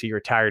 years. He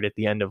retired at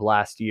the end of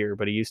last year,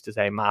 but he used to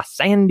say, my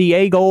San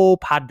Diego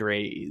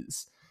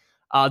Padres.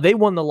 They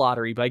won the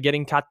lottery by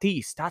getting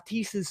Tatis.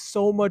 Tatis is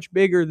so much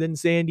bigger than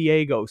San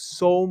Diego,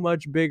 so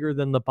much bigger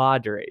than the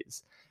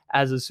Padres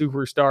as a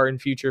superstar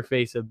and future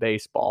face of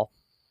baseball.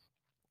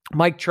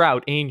 Mike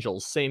Trout,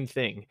 Angels, same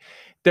thing.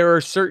 There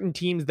are certain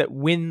teams that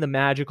win the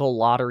magical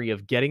lottery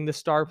of getting the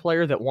star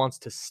player that wants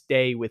to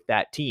stay with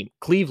that team.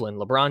 Cleveland,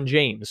 LeBron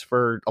James,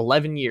 for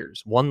 11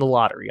 years, won the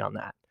lottery on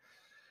that.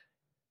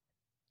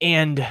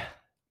 And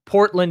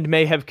Portland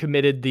may have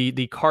committed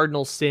the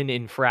cardinal sin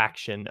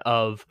infraction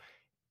of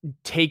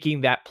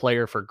taking that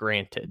player for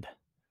granted.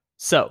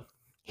 So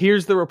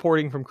here's the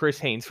reporting from Chris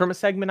Haynes from a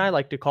segment I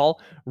like to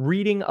call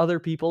Reading Other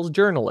People's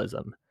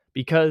Journalism,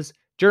 because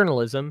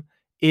journalism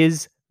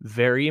is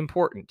very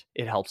important.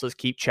 It helps us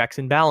keep checks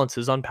and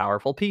balances on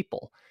powerful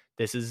people.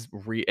 This is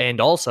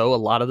and also a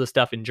lot of the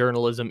stuff in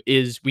journalism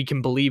is we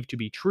can believe to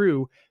be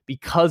true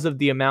because of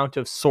the amount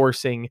of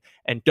sourcing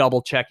and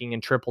double checking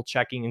and triple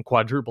checking and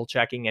quadruple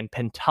checking and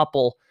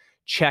pentuple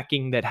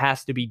checking that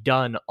has to be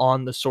done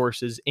on the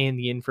sources and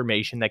the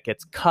information that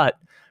gets cut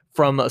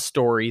from a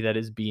story that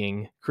is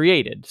being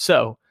created.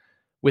 So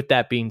with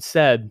that being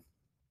said,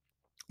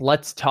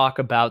 let's talk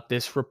about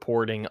this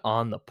reporting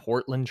on the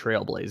Portland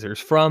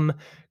Trailblazers from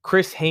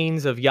Chris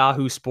Haynes of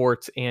Yahoo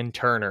Sports and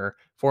Turner,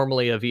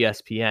 formerly of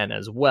ESPN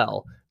as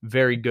well.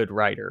 Very good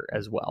writer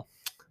as well.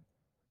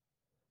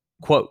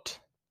 Quote,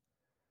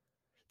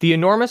 the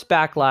enormous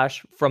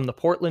backlash from the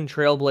Portland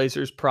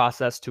Trailblazers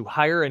process to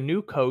hire a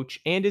new coach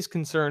and his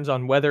concerns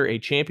on whether a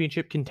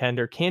championship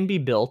contender can be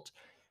built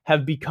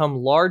have become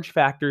large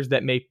factors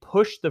that may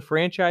push the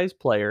franchise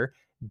player,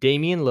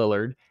 Damian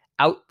Lillard,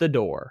 out the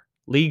door,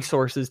 league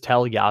sources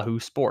tell Yahoo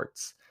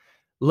Sports.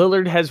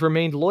 Lillard has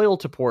remained loyal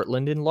to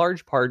Portland in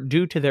large part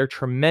due to their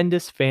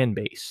tremendous fan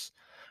base.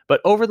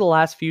 But over the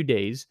last few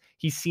days,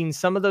 he's seen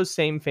some of those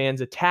same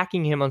fans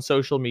attacking him on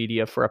social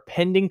media for a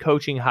pending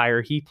coaching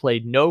hire he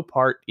played no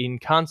part in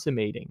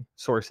consummating,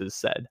 sources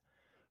said.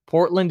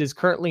 Portland is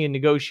currently in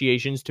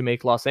negotiations to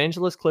make Los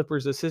Angeles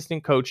Clippers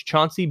assistant coach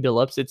Chauncey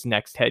Billups its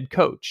next head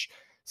coach.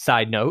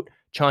 Side note,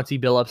 Chauncey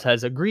Billups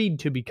has agreed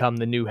to become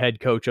the new head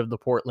coach of the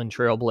Portland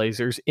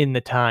Trailblazers in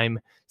the time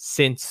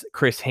since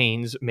Chris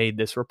Haynes made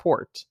this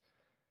report.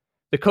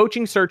 The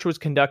coaching search was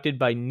conducted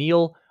by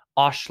Neil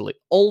Olshey,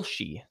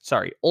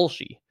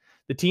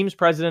 the team's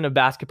president of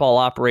basketball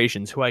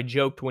operations, who I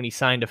joked when he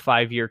signed a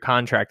 5-year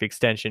contract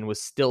extension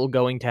was still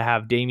going to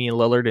have Damian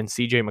Lillard and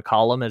CJ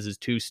McCollum as his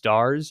two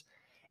stars.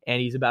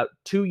 And he's about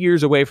 2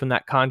 years away from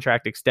that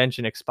contract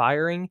extension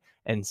expiring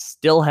and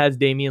still has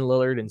Damian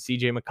Lillard and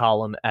CJ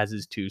McCollum as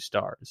his two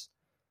stars.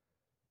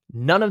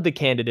 None of the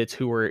candidates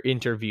who were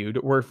interviewed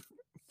were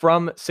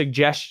let's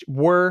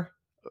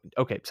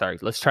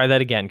try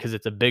that again because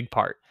it's a big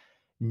part.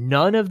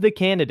 None of the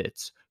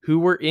candidates who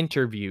were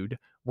interviewed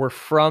were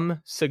from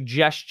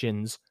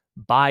suggestions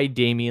by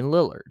Damian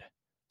Lillard,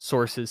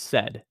 sources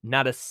said.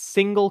 Not a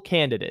single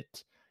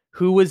candidate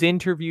who was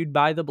interviewed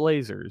by the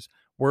Blazers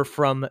were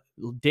from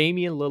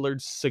Damian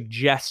Lillard's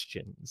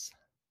suggestions.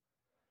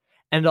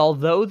 And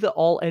although the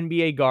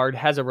All-NBA guard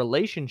has a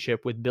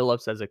relationship with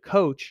Billups as a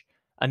coach,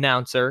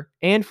 announcer,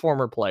 and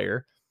former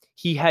player,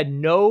 he had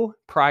no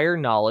prior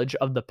knowledge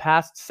of the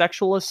past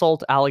sexual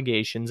assault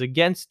allegations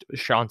against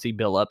Chauncey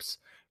Billups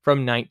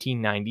from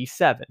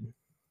 1997.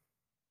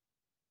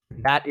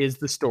 That is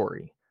the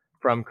story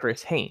from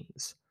Chris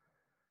Haynes.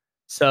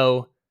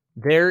 So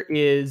there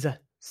is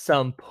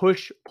some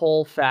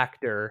push-pull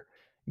factor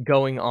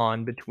going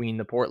on between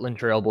the Portland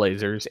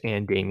Trailblazers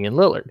and Damian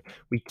Lillard.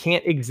 We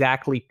can't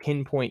exactly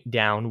pinpoint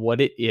down what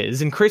it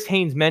is. And Chris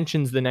Haynes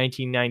mentions the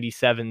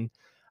 1997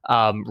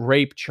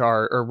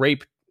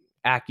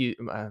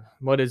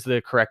 what is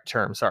the correct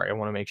term? Sorry, I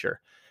want to make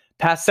sure.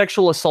 Past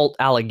sexual assault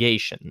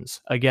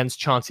allegations against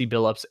Chauncey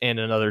Billups and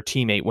another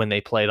teammate when they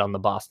played on the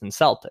Boston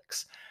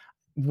Celtics.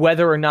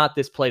 Whether or not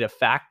this played a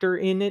factor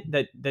in it,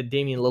 that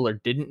Damian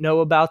Lillard didn't know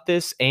about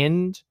this,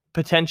 and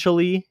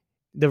potentially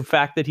the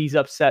fact that he's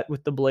upset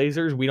with the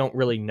Blazers, we don't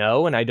really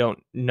know. And I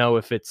don't know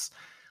if it's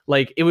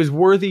like, it was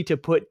worthy to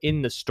put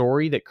in the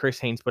story that Chris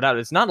Haynes put out.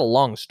 It's not a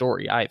long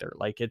story either.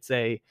 Like, it's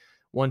a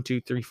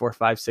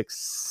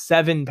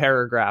 7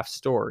 paragraph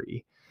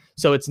story.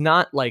 So it's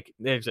not like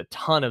there's a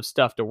ton of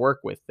stuff to work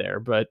with there,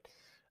 but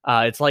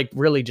it's like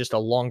really just a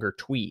longer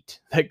tweet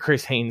that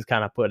Chris Haynes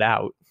kind of put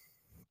out.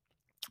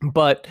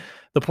 But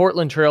the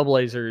Portland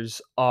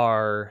Trailblazers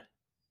are,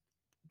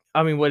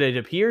 what it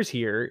appears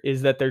here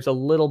is that there's a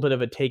little bit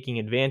of a taking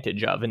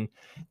advantage of, and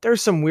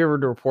there's some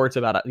weird reports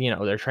about,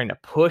 they're trying to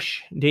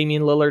push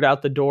Damian Lillard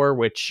out the door,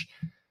 which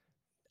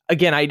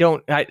again, I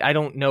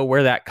don't know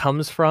where that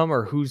comes from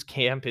or whose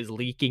camp is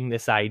leaking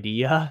this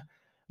idea,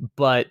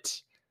 but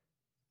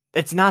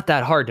it's not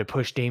that hard to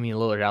push Damian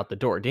Lillard out the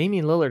door.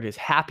 Damian Lillard is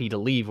happy to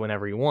leave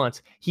whenever he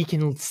wants. He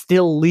can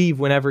still leave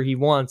whenever he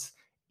wants,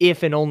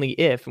 if and only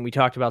if, and we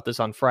talked about this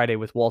on Friday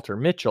with Walter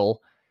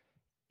Mitchell,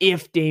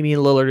 if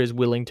Damian Lillard is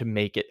willing to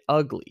make it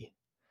ugly.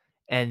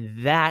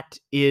 And that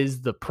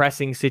is the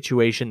pressing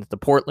situation that the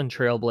Portland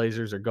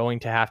Trailblazers are going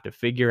to have to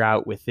figure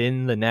out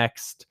within the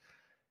next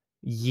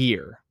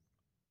year.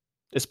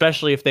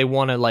 Especially if they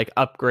want to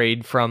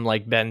upgrade from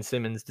Ben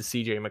Simmons to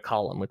CJ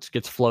McCollum, which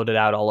gets floated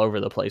out all over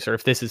the place. Or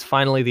if this is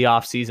finally the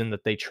offseason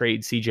that they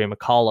trade CJ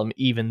McCollum,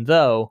 even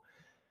though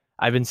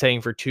I've been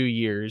saying for 2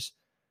 years,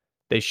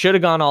 they should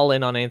have gone all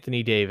in on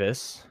Anthony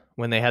Davis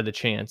when they had the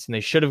chance, and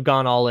they should have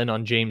gone all in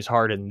on James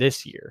Harden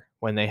this year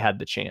when they had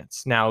the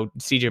chance. Now,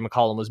 CJ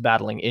McCollum was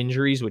battling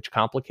injuries, which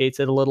complicates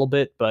it a little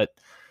bit, but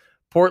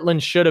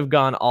Portland should have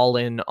gone all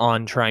in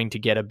on trying to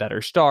get a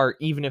better star,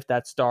 even if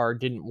that star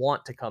didn't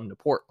want to come to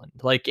Portland.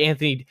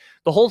 The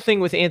whole thing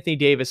with Anthony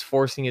Davis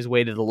forcing his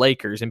way to the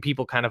Lakers, and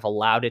people kind of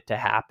allowed it to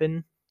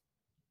happen,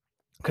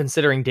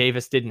 considering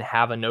Davis didn't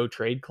have a no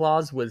trade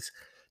clause, was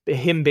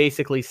him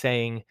basically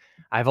saying,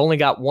 I've only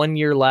got 1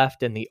 year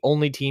left, and the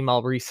only team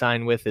I'll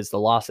re-sign with is the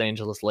Los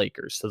Angeles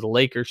Lakers. So the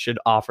Lakers should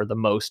offer the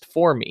most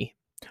for me,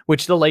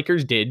 which the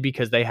Lakers did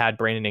because they had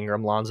Brandon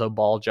Ingram, Lonzo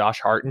Ball,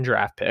 Josh Hart, and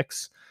draft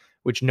picks,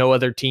 which no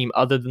other team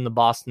other than the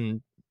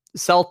Boston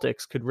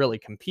Celtics could really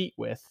compete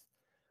with.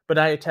 But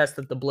I attest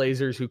that the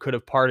Blazers, who could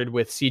have parted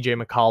with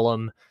CJ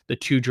McCollum, the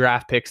 2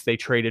 draft picks they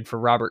traded for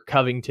Robert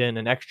Covington,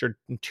 an extra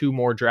 2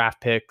 more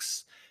draft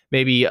picks,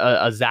 maybe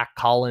a Zach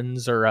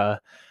Collins or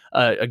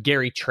a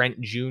Gary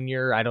Trent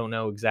Jr. I don't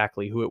know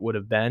exactly who it would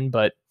have been,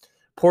 but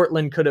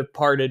Portland could have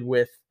parted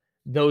with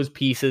those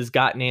pieces,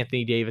 gotten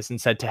Anthony Davis,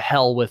 and said to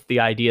hell with the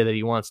idea that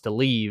he wants to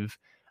leave.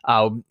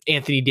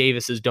 Anthony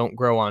Davises don't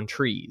grow on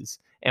trees,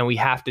 and we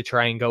have to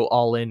try and go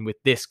all in with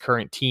this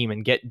current team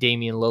and get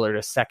Damian Lillard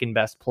a second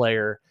best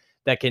player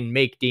that can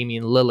make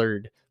Damian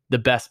Lillard the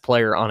best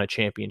player on a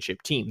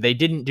championship team. They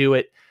didn't do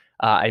it.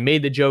 I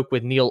made the joke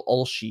with Neil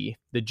Olshey,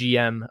 the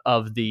GM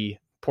of the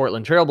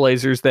Portland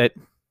Trailblazers, that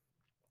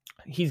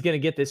he's going to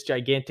get this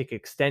gigantic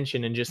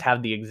extension and just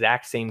have the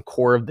exact same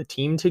core of the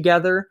team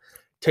together,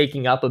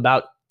 taking up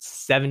about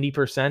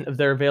 70% of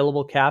their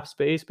available cap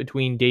space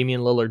between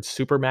Damian Lillard's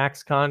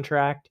supermax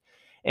contract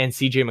and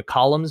CJ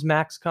McCollum's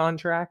max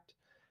contract.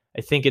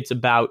 I think it's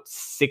about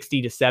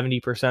 60 to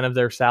 70% of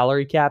their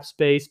salary cap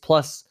space,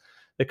 plus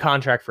the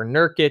contract for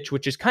Nurkic,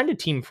 which is kind of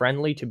team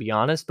friendly, to be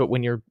honest. But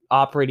when you're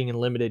operating in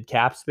limited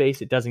cap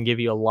space, it doesn't give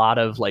you a lot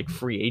of like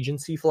free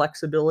agency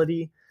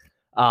flexibility.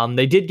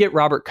 They did get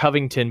Robert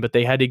Covington, but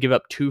they had to give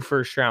up 2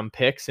 first-round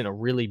picks in a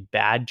really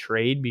bad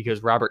trade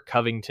because Robert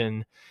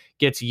Covington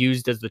gets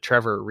used as the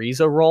Trevor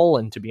Ariza role.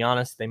 And to be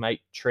honest, they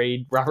might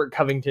trade Robert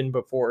Covington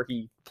before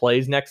he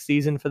plays next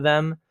season for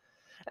them.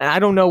 And I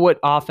don't know what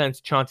offense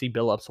Chauncey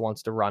Billups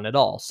wants to run at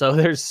all. So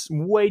there's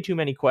way too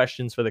many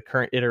questions for the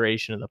current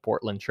iteration of the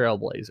Portland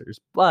Trailblazers.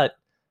 But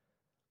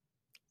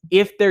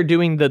if they're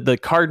doing the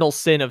cardinal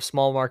sin of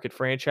small market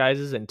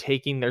franchises and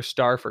taking their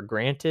star for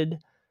granted,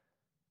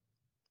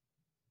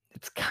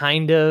 it's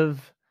kind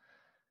of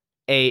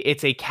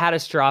it's a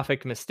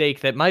catastrophic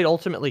mistake that might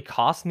ultimately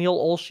cost Neil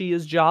Olshey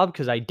his job,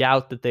 because I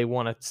doubt that they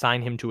want to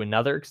sign him to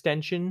another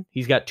extension.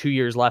 He's got 2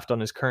 years left on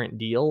his current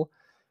deal.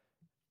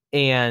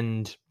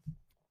 And,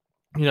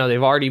 you know,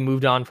 they've already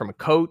moved on from a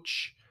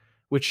coach,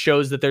 which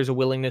shows that there's a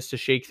willingness to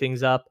shake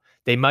things up.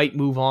 They might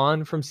move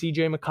on from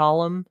CJ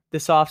McCollum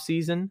this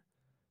offseason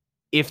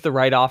if the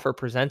right offer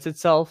presents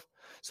itself.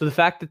 So the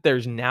fact that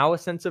there's now a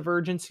sense of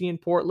urgency in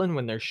Portland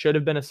when there should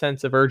have been a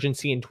sense of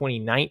urgency in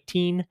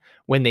 2019,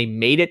 when they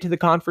made it to the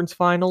conference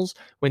finals,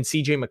 when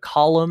CJ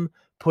McCollum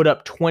put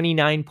up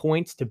 29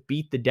 points to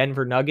beat the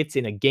Denver Nuggets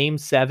in a Game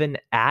 7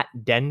 at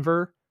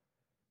Denver,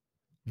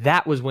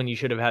 that was when you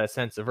should have had a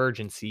sense of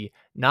urgency,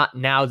 not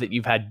now that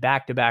you've had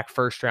back-to-back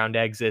first-round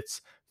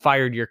exits,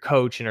 fired your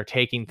coach, and are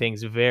taking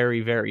things very,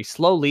 very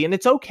slowly. And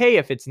it's okay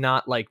if it's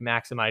not like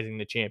maximizing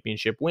the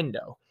championship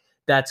window.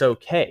 That's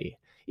okay.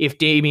 If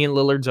Damian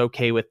Lillard's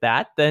okay with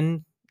that,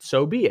 then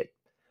so be it.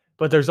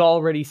 But there's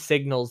already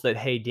signals that,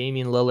 hey,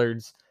 Damian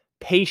Lillard's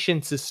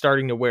patience is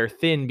starting to wear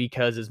thin,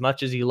 because as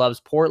much as he loves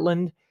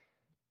Portland,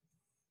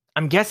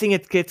 I'm guessing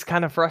it gets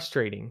kind of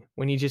frustrating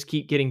when you just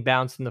keep getting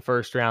bounced in the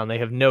first round. They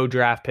have no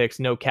draft picks,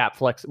 no cap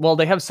flex. Well,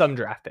 they have some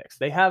draft picks.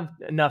 They have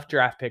enough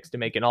draft picks to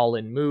make an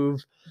all-in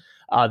move.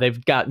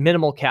 They've got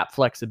minimal cap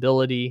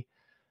flexibility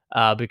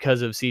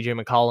because of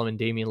CJ McCollum and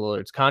Damian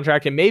Lillard's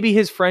contract. And maybe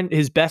his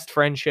best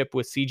friendship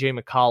with CJ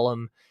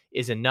McCollum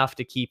is enough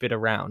to keep it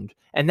around.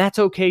 And that's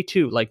okay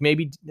too. Like,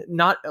 maybe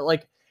not,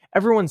 like,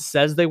 everyone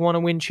says they want to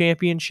win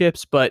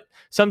championships, but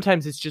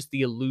sometimes it's just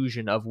the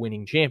illusion of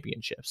winning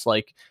championships.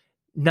 Like,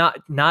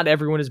 not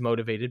everyone is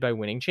motivated by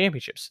winning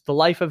championships. The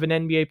life of an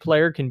NBA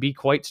player can be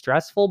quite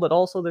stressful, but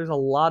also there's a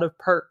lot of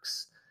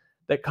perks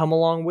that come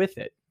along with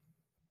it.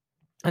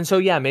 And so,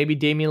 yeah, maybe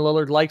Damian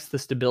Lillard likes the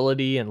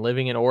stability and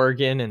living in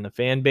Oregon and the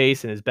fan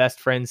base and his best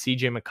friend,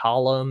 CJ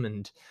McCollum.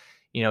 And,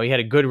 you know, he had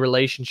a good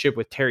relationship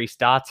with Terry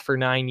Stotts for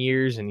 9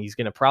 years, and he's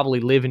going to probably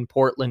live in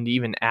Portland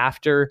even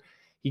after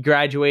he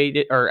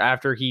graduated or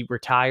after he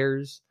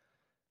retires.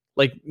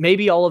 Like,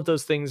 maybe all of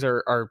those things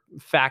are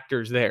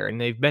factors there, and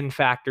they've been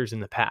factors in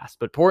the past.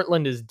 But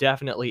Portland is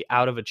definitely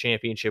out of a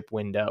championship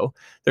window.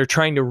 They're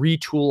trying to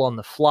retool on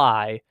the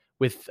fly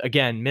with,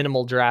 again,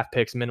 minimal draft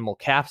picks, minimal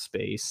cap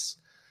space,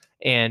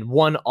 and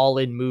one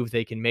all-in move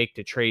they can make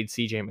to trade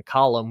CJ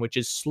McCollum, which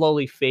is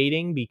slowly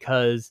fading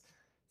because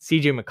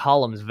CJ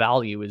McCollum's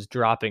value is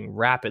dropping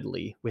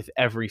rapidly with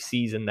every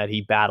season that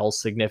he battles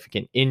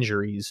significant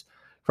injuries,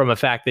 from a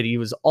fact that he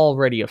was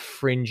already a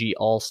fringy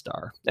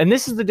all-star. And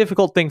this is the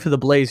difficult thing for the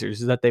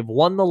Blazers, is that they've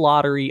won the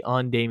lottery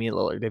on Damian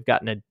Lillard. They've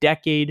gotten a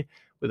decade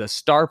with a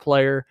star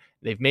player.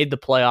 They've made the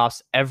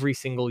playoffs every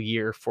single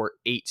year for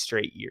 8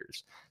 straight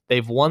years.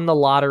 They've won the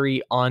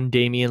lottery on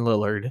Damian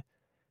Lillard,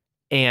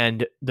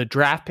 and the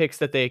draft picks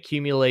that they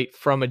accumulate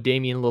from a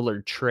Damian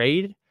Lillard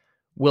trade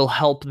will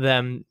help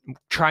them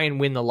try and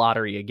win the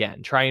lottery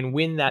again, try and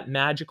win that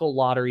magical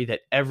lottery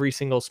that every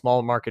single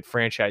small market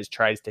franchise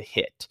tries to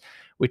hit,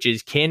 which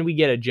is, can we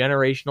get a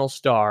generational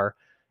star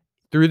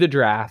through the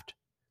draft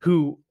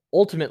who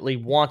ultimately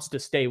wants to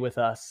stay with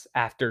us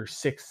after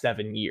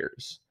 6-7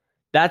 years?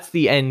 That's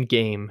the end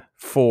game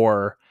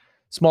for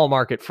small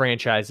market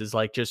franchises,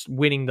 like just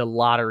winning the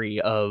lottery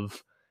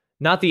of,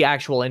 not the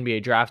actual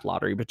NBA draft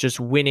lottery, but just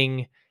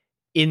winning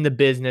in the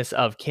business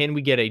of, can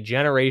we get a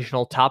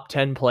generational top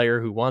 10 player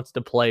who wants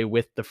to play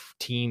with the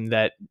team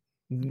that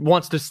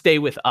wants to stay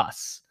with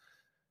us?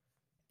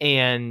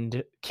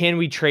 And can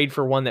we trade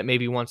for one that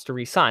maybe wants to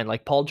re-sign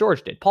like Paul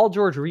George did? Paul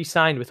George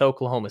re-signed with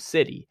Oklahoma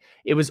City.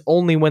 It was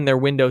only when their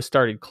window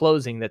started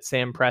closing that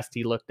Sam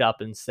Presti looked up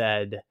and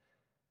said,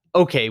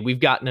 okay, we've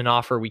gotten an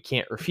offer we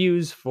can't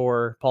refuse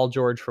for Paul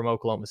George from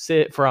Oklahoma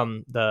City,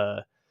 from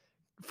the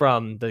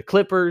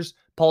Clippers.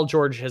 Paul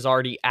George has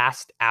already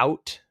asked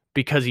out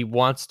because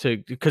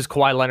because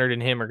Kawhi Leonard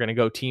and him are going to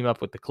go team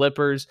up with the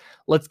Clippers.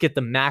 Let's get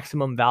the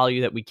maximum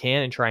value that we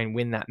can and try and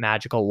win that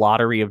magical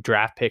lottery of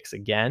draft picks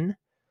again.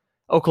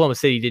 Oklahoma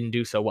City didn't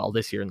do so well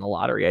this year in the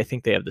lottery. I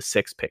think they have the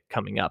 6th pick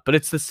coming up, but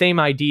it's the same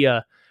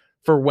idea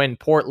for when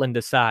Portland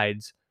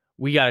decides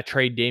we got to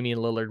trade Damian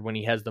Lillard when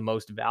he has the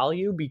most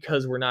value,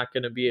 because we're not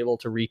going to be able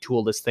to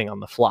retool this thing on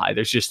the fly.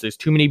 There's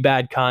too many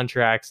bad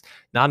contracts,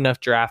 not enough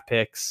draft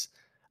picks.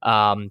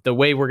 The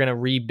way we're going to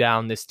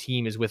rebound this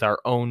team is with our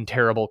own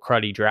terrible,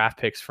 cruddy draft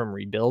picks from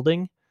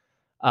rebuilding.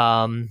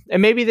 And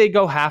maybe they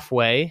go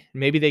halfway.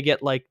 Maybe they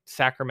get like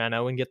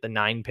Sacramento and get the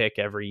 9 pick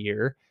every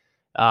year.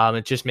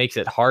 It just makes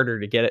it harder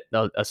to get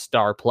a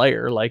star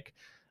player like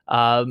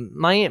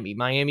Miami.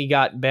 Miami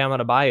got Bam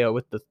Adebayo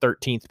with the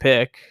 13th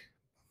pick.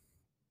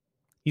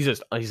 He's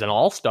an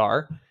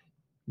all-star.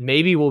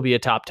 Maybe will be a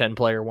top 10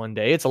 player one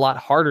day. It's a lot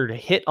harder to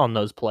hit on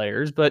those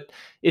players, but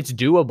it's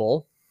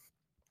doable.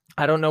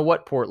 I don't know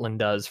what Portland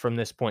does from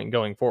this point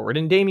going forward.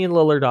 And Damian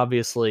Lillard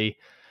obviously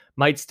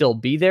might still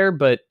be there,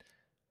 but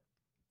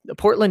the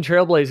Portland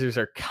Trailblazers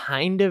are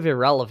kind of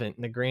irrelevant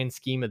in the grand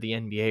scheme of the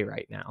NBA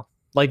right now.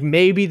 Like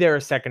maybe they're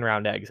a second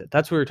round exit.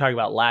 That's what we were talking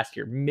about last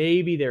year.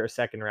 Maybe they're a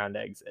second round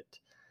exit.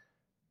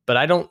 But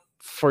I don't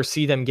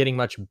foresee them getting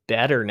much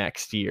better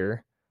next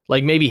year.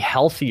 Like maybe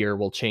healthier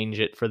will change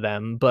it for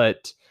them,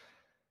 but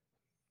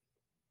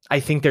I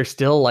think they're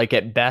still like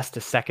at best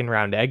a second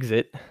round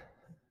exit.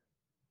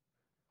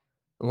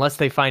 Unless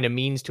they find a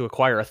means to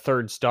acquire a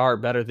 3rd star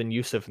better than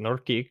Yusuf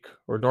Nurkic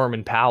or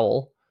Norman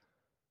Powell.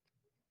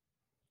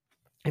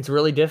 It's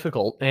really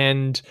difficult.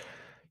 And,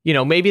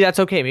 maybe that's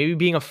okay. Maybe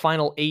being a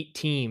final 8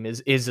 team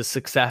is a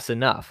success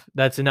enough.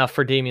 That's enough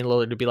for Damian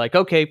Lillard to be like,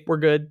 okay, we're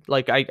good.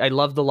 Like, I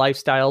love the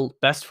lifestyle.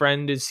 Best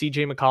friend is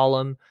CJ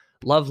McCollum.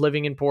 Love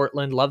living in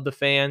Portland. Love the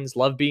fans.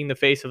 Love being the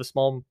face of a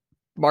small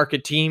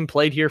market team.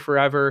 Played here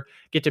forever.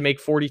 Get to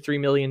make $43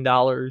 million.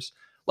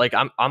 Like,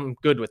 I'm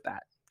good with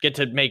that. Get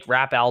to make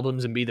rap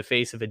albums and be the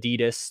face of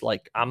Adidas.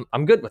 Like,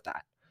 I'm good with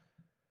that.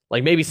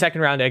 Like maybe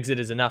second round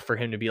exit is enough for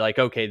him to be like,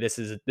 okay, this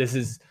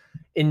is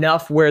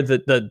enough where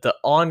the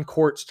on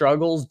court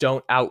struggles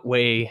don't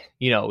outweigh,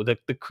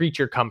 the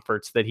creature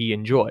comforts that he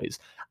enjoys.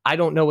 I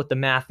don't know what the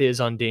math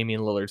is on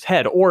Damian Lillard's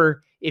head,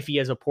 or if he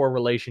has a poor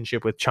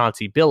relationship with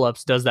Chauncey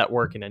Billups, does that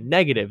work in a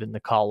negative in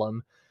the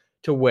column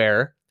to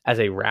where, as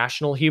a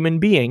rational human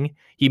being,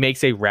 he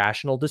makes a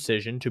rational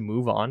decision to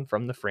move on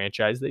from the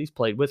franchise that he's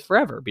played with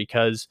forever?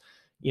 Because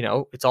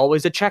it's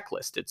always a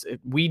checklist.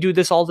 We do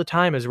this all the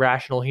time as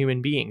rational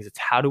human beings. It's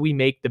how do we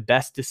make the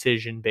best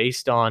decision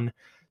based on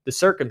the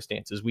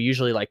circumstances? We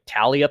usually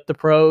tally up the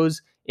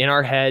pros in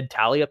our head,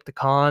 tally up the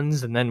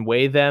cons, and then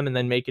weigh them and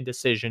then make a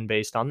decision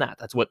based on that.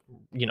 That's what,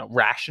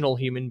 rational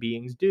human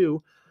beings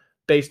do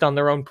based on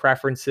their own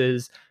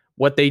preferences,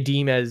 what they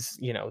deem as,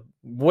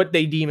 what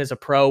they deem as a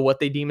pro,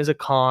 what they deem as a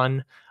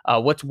con,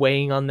 what's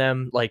weighing on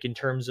them, like in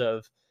terms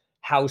of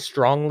how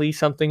strongly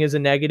something is a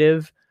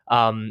negative.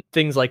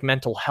 Things like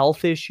mental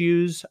health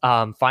issues,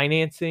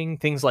 financing,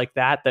 things like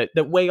that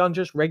weigh on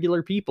just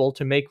regular people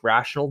to make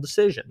rational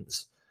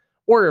decisions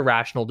or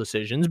irrational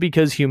decisions,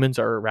 because humans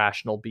are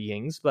irrational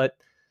beings. But,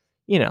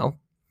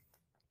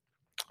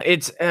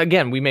 it's,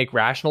 again, we make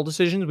rational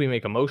decisions. We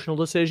make emotional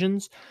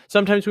decisions.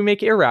 Sometimes we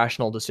make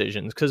irrational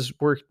decisions because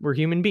we're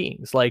human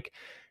beings. Like,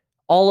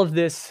 all of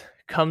this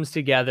comes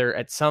together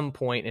at some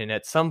point, and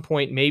at some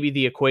point maybe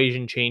the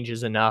equation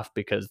changes enough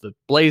because the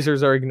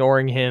Blazers are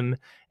ignoring him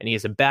and he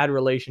has a bad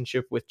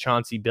relationship with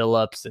Chauncey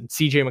Billups, and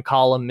CJ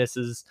McCollum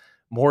misses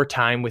more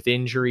time with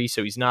injury,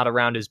 so he's not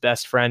around his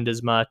best friend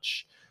as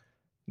much.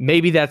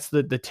 Maybe that's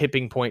the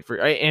tipping point for,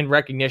 and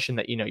recognition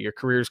that your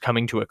career is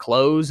coming to a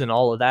close and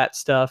all of that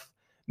stuff.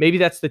 Maybe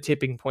that's the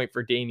tipping point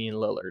for Damian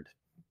Lillard.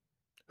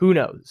 Who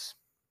knows?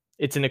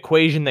 It's an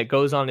equation that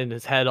goes on in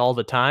his head all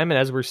the time, and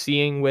as we're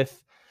seeing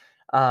with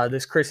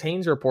this Chris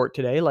Haynes report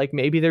today, like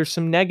maybe there's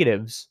some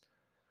negatives.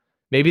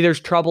 Maybe there's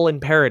trouble in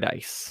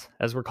paradise,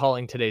 as we're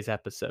calling today's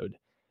episode.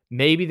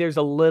 Maybe there's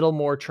a little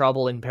more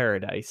trouble in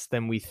paradise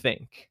than we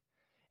think.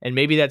 And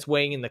maybe that's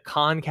weighing in the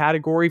con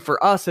category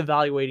for us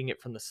evaluating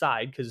it from the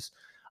side, because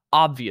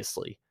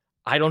obviously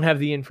I don't have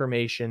the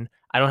information.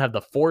 I don't have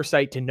the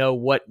foresight to know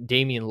what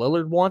Damian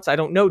Lillard wants. I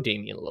don't know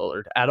Damian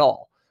Lillard at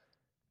all.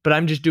 But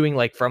I'm just doing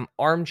from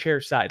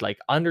armchair side,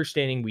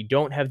 understanding we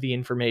don't have the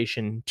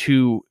information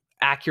to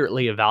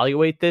accurately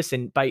evaluate this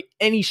and by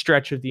any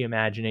stretch of the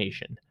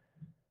imagination.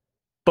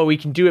 But we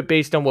can do it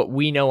based on what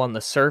we know on the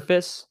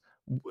surface.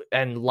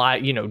 And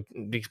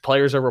these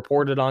players are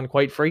reported on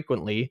quite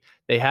frequently.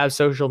 They have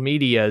social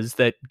medias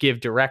that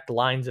give direct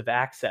lines of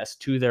access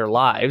to their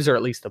lives, or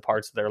at least the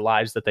parts of their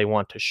lives that they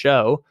want to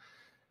show.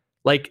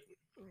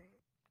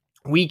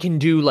 we can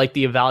do like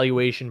the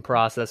evaluation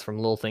process from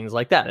little things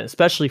like that. And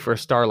especially for a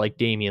star like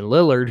Damian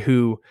Lillard,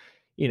 who,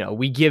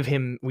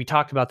 we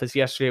talked about this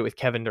yesterday with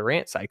Kevin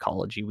Durant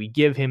psychology. We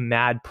give him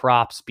mad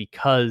props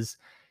because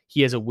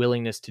he has a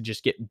willingness to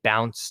just get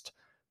bounced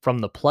from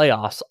the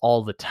playoffs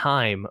all the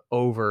time,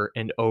 over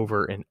and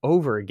over and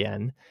over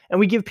again. And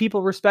we give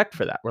people respect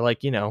for that. We're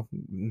like,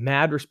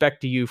 mad respect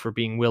to you for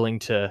being willing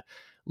to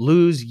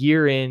lose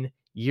year in,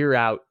 year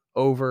out,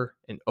 over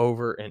and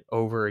over and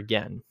over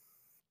again.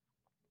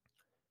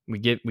 We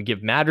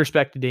give mad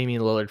respect to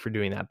Damian Lillard for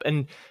doing that.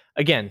 And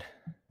again,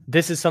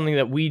 this is something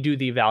that we do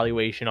the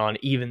evaluation on,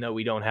 even though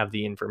we don't have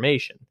the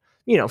information.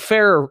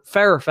 Fair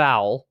or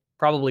foul,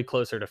 probably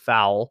closer to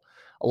foul.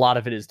 A lot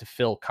of it is to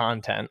fill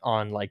content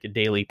on like a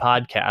daily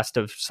podcast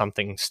of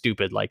something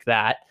stupid like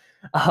that,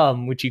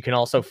 which you can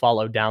also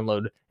follow,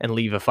 download, and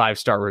leave a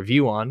 5-star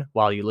review on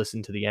while you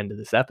listen to the end of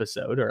this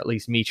episode, or at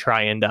least me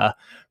try and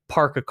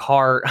park a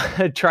car,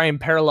 try and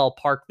parallel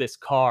park this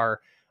car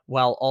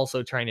while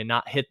also trying to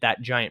not hit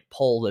that giant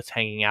pole that's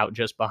hanging out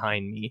just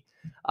behind me,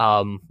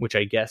 which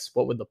I guess,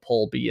 what would the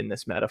pole be in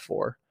this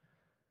metaphor?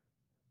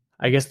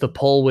 I guess the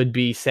pole would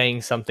be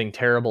saying something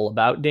terrible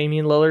about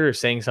Damian Lillard, or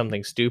saying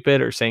something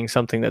stupid, or saying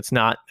something that's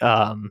not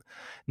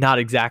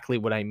exactly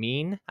what I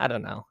mean. I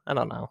don't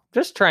know.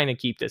 Just trying to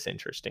keep this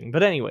interesting.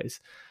 But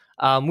anyways,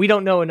 we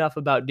don't know enough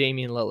about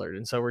Damian Lillard.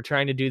 And so we're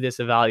trying to do this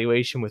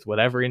evaluation with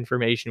whatever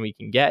information we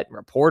can get.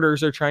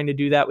 Reporters are trying to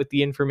do that with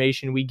the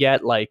information we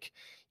get, like,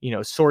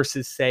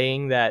 sources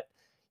saying that,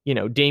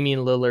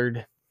 Damian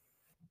Lillard,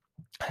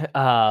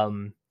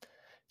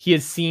 he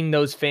has seen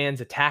those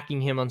fans attacking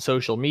him on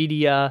social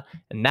media,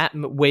 and that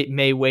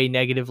may weigh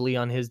negatively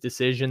on his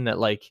decision, that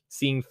like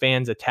seeing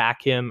fans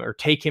attack him or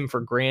take him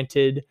for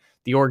granted,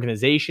 the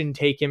organization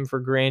take him for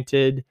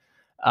granted,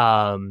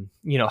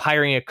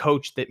 hiring a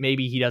coach that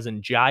maybe he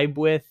doesn't jibe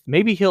with.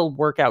 Maybe he'll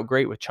work out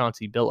great with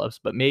Chauncey Billups,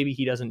 but maybe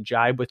he doesn't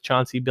jibe with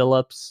Chauncey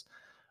Billups.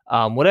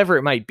 Whatever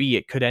it might be,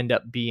 it could end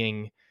up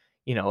being,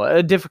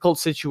 a difficult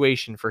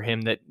situation for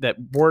him that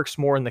works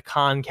more in the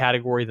con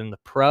category than the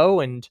pro.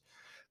 And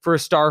for a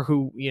star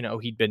who,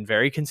 he'd been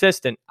very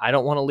consistent, I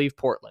don't want to leave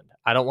Portland.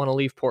 I don't want to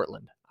leave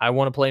Portland. I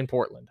want to play in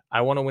Portland.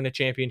 I want to win a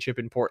championship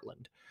in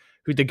Portland.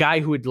 The guy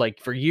who had like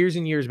for years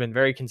and years been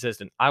very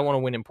consistent. I want to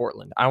win in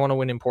Portland. I want to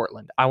win in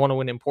Portland. I want to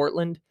win in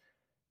Portland.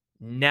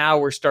 Now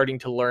we're starting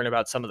to learn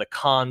about some of the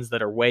cons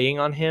that are weighing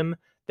on him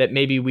that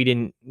maybe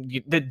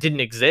that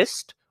didn't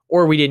exist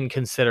or we didn't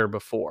consider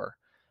before.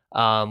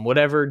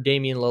 Whatever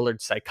Damian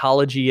Lillard's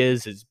psychology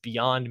is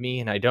beyond me,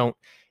 and I don't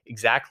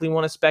exactly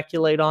want to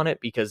speculate on it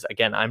because,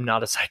 again, I'm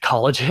not a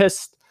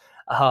psychologist,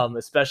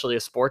 especially a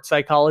sports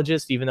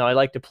psychologist, even though I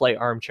like to play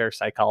armchair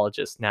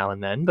psychologist now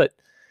and then. But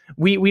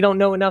we don't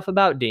know enough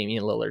about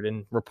Damian Lillard,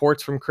 and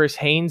reports from Chris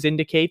Haynes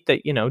indicate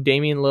that,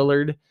 Damian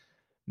Lillard,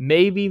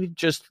 maybe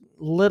just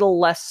little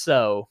less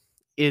so,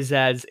 is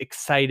as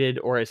excited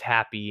or as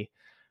happy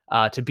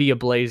to be a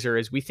Blazer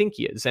as we think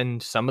he is.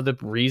 And some of the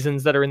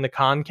reasons that are in the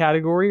con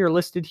category are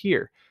listed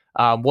here.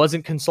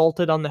 Wasn't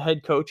consulted on the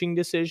head coaching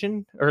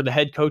decision or the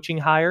head coaching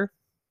hire,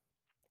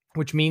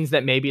 which means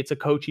that maybe it's a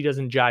coach he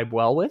doesn't jibe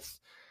well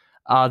with.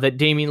 That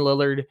Damian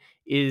Lillard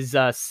is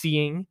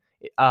seeing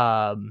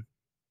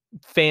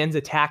fans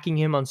attacking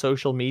him on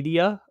social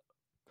media,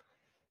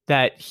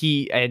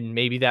 and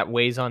maybe that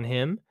weighs on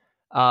him.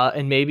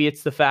 And maybe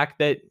it's the fact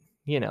that,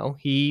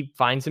 he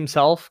finds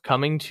himself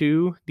coming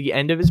to the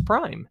end of his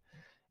prime.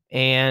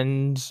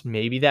 And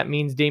maybe that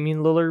means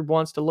Damian Lillard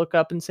wants to look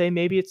up and say,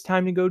 maybe it's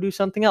time to go do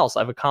something else.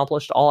 I've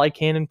accomplished all I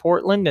can in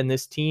Portland, and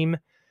this team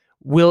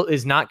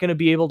is not going to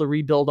be able to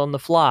rebuild on the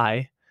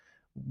fly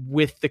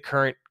with the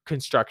current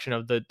construction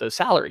of the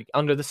salary,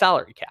 under the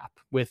salary cap,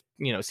 with,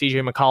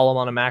 CJ McCollum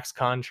on a max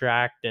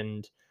contract,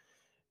 and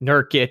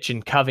Nurkic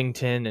and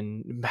Covington,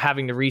 and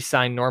having to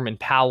re-sign Norman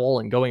Powell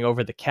and going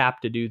over the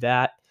cap to do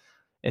that,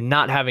 and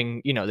not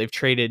having, they've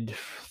traded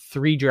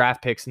 3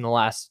 draft picks in the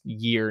last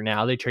year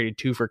now. They traded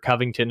 2 for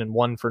Covington and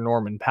 1 for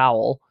Norman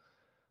Powell.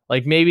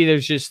 Like maybe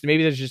there's just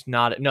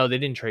not. No, they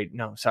didn't trade.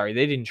 No, sorry.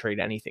 They didn't trade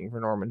anything for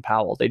Norman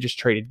Powell. They just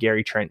traded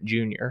Gary Trent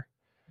Jr.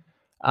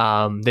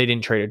 They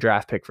didn't trade a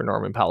draft pick for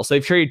Norman Powell. So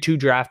they've traded 2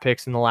 draft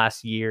picks in the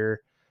last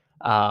year.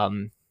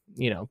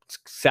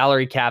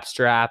 Salary cap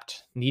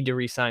strapped, need to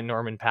re-sign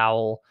Norman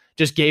Powell.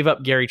 Just gave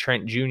up Gary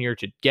Trent Jr.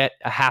 to get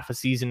a half a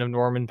season of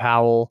Norman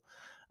Powell.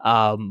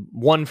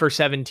 1 for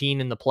 17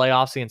 in the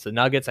playoffs against the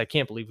Nuggets. I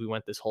can't believe we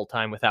went this whole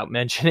time without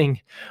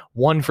mentioning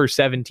 1 for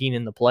 17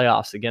 in the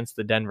playoffs against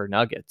the Denver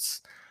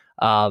Nuggets.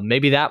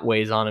 Maybe that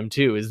weighs on him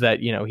too, is that,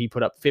 he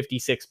put up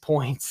 56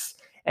 points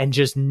and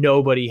just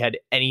nobody had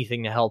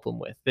anything to help him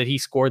with. That he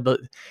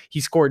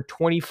scored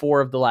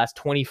 24 of the last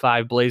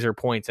 25 Blazer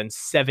points and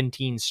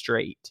 17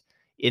 straight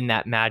in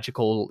that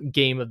magical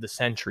game of the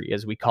century,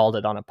 as we called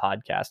it on a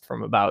podcast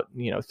from about,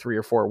 3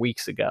 or 4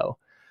 weeks ago.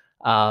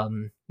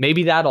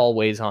 Maybe that all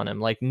weighs on him.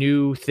 Like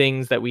new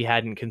things that we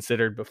hadn't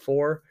considered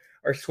before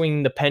are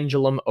swinging the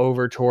pendulum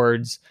over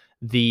towards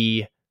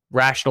the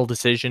rational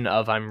decision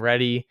of I'm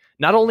ready.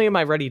 Not only am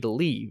I ready to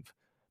leave,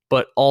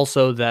 but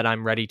also that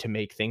I'm ready to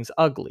make things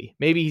ugly.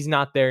 Maybe he's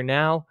not there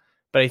now,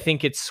 but I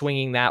think it's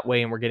swinging that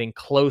way, and we're getting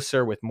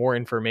closer with more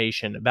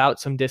information about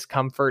some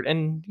discomfort.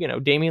 And,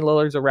 Damian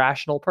Lillard's a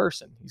rational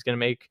person. He's going to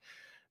make,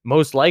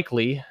 most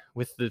likely,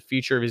 with the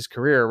future of his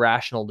career, a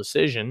rational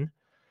decision,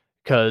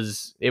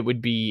 because it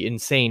would be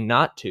insane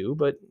not to,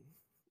 but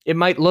it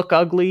might look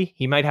ugly.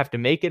 He might have to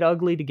make it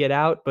ugly to get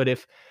out. But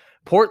if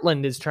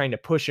Portland is trying to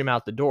push him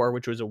out the door,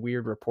 which was a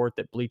weird report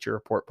that Bleacher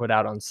Report put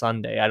out on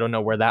Sunday, I don't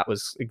know where that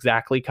was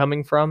exactly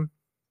coming from.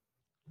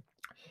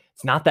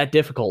 It's not that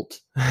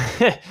difficult.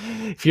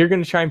 If you're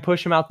going to try and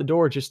push him out the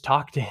door, just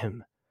talk to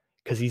him,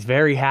 because he's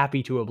very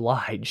happy to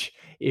oblige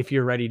if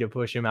you're ready to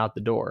push him out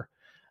the door.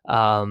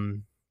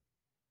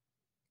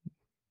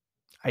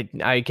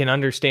 I can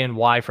understand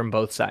why from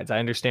both sides. I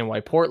understand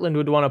why Portland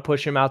would want to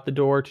push him out the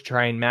door to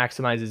try and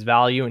maximize his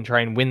value and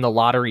try and win the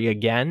lottery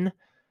again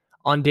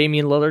on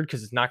Damian Lillard,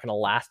 because it's not going to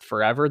last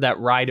forever. That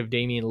ride of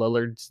Damian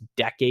Lillard's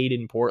decade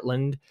in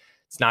Portland,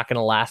 it's not going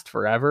to last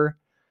forever.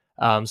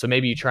 So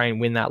maybe you try and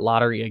win that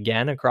lottery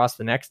again across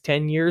the next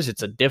 10 years.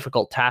 It's a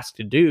difficult task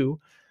to do,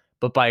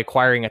 but by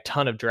acquiring a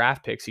ton of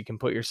draft picks, you can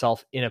put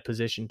yourself in a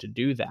position to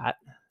do that.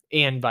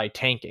 And by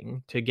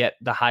tanking to get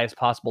the highest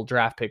possible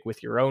draft pick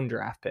with your own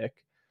draft pick.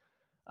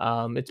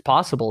 It's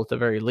possible at the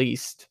very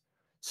least.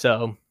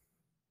 So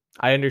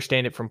I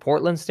understand it from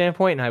Portland's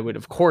standpoint, and I would,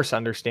 of course,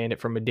 understand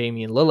it from a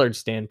Damian Lillard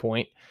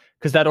standpoint,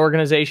 because that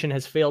organization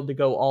has failed to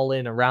go all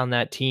in around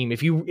that team.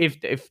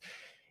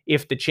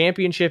 If the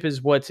championship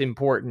is what's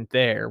important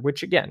there,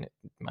 which again,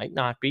 it might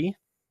not be,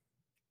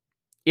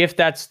 if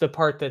that's the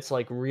part that's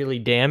like really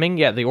damning,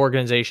 yeah, the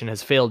organization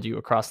has failed you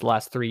across the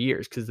last 3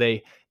 years, because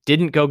they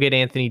didn't go get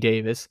Anthony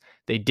Davis.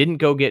 They didn't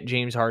go get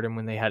James Harden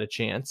when they had a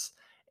chance.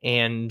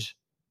 And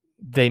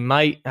they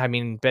might,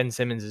 Ben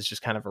Simmons is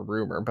just kind of a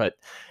rumor, but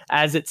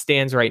as it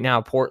stands right now,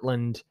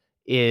 Portland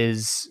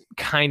is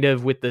kind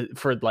of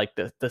for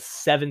the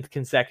seventh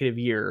consecutive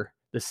year,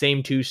 the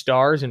same two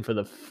stars, and for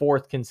the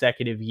fourth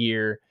consecutive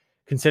year,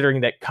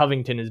 considering that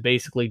Covington is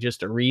basically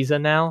just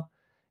Ariza now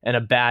and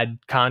a bad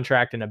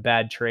contract and a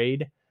bad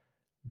trade,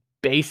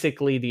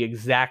 basically the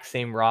exact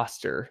same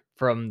roster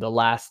from the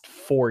last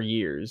 4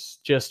 years,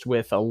 just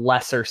with a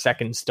lesser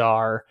second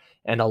star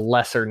and a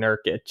lesser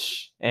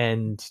Nurkic,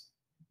 and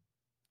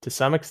to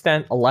some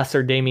extent, a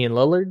lesser Damian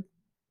Lillard.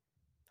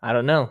 I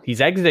don't know. He's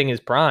exiting his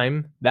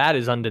prime. That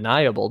is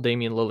undeniable.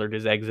 Damian Lillard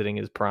is exiting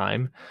his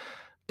prime.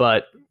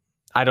 But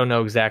I don't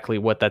know exactly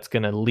what that's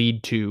going to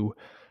lead to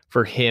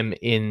for him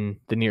in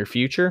the near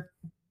future.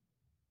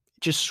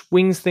 It just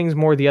swings things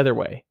more the other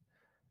way.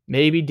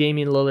 Maybe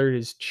Damian Lillard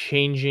is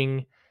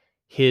changing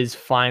his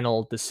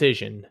final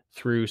decision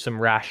through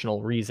some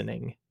rational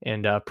reasoning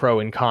and pro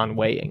and con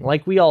weighing,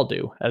 like we all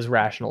do as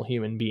rational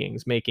human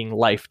beings, making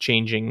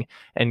life-changing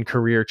and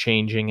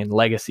career-changing and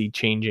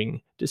legacy-changing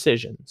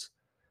decisions.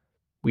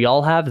 We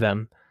all have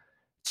them.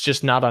 It's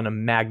just not on a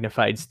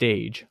magnified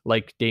stage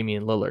like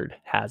Damian Lillard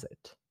has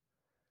it.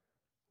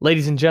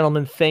 Ladies and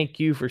gentlemen, thank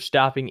you for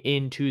stopping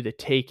into the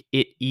Take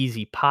It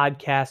Easy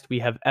podcast. We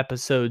have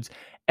episodes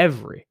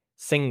every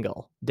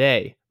single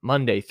day,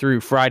 Monday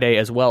through Friday,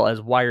 as well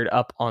as Wired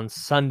Up on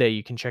Sunday.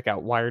 You can check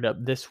out Wired Up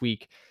this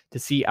week to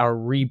see our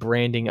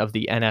rebranding of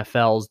the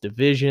NFL's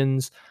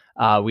divisions.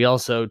 We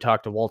also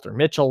talked to Walter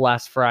Mitchell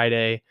last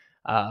Friday.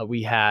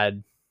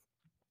 What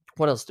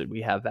else did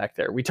we have back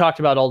there? We talked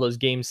about all those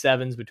game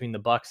sevens between the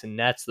Bucks and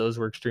Nets. Those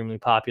were extremely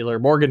popular.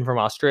 Morgan from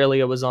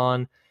Australia was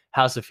on.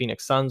 House of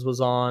Phoenix Suns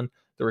was on.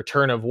 The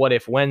return of What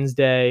If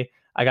Wednesday.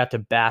 I got to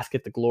bask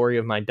at the glory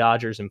of my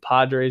Dodgers and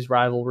Padres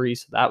rivalry,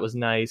 so that was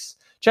nice.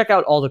 Check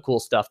out all the cool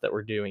stuff that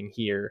we're doing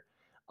here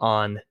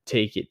on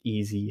Take It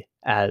Easy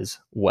as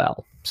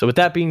well. So with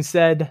that being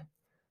said, I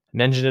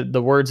mentioned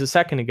the words a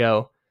second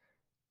ago,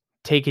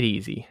 take it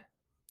easy.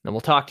 And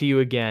we'll talk to you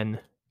again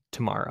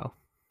tomorrow.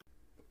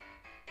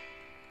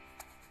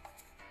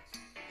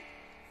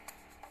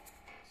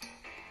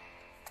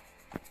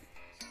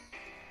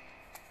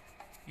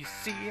 You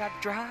see, I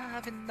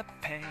drive in the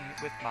paint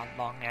with my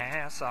long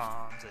ass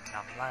arms, and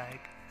I'm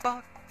like,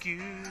 fuck you.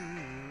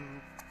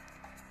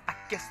 I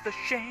guess the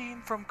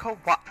shame from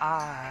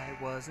Kawhi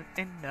wasn't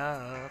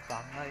enough.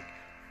 I'm like,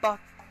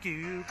 fuck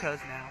you, cause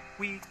now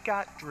we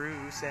got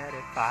Drew. Said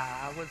if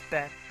I was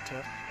better,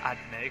 I'd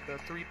make a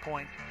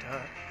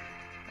 3-pointer.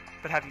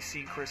 But have you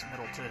seen Chris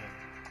Middleton?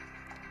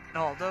 And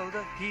although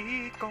the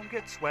Heat gon'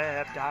 get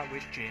swept, I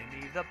wish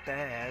Jimmy the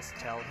best.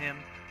 Tell him,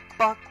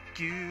 fuck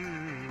you.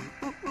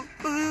 Ooh,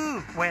 ooh,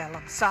 ooh. Well,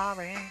 I'm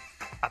sorry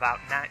about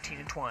 19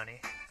 and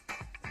 20,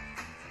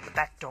 but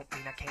that don't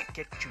mean I can't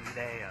get you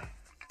there.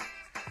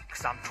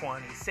 Cause I'm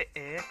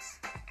 26,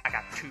 I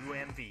got 2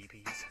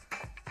 MVPs.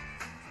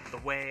 The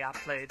way I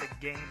play the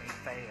game ain't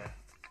fair.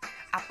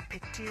 I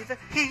pity the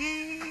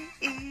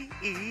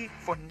Heat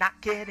for not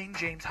getting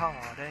James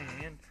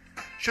Harden.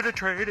 Should've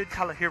traded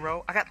Tyler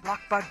Hero. I got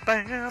blocked by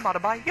Bam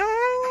Adebayo.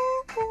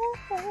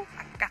 I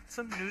got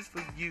some news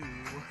for you.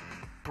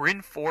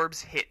 Bryn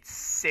Forbes hit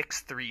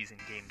 6 threes in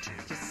game 2.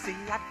 You see,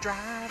 I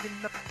drive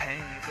in the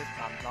paint with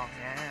my long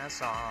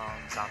ass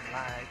arms. I'm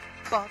like,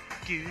 fuck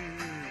you.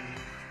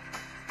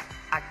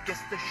 I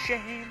guess the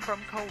shame from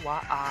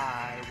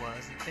Kawhi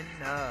wasn't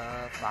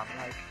enough. I'm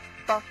like,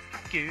 fuck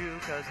you,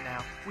 cause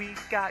now we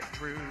got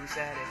Drew.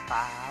 Said if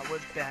I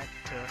was better,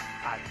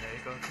 I'd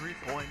make a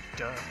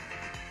 3-pointer.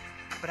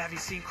 But have you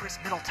seen Chris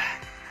Middleton?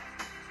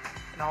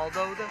 And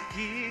although the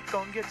Heat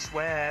gon' get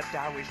swept,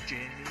 I wish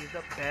Jimmy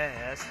the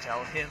best.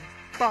 Tell him,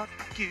 fuck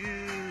you.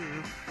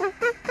 Woo,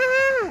 woo,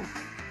 woo.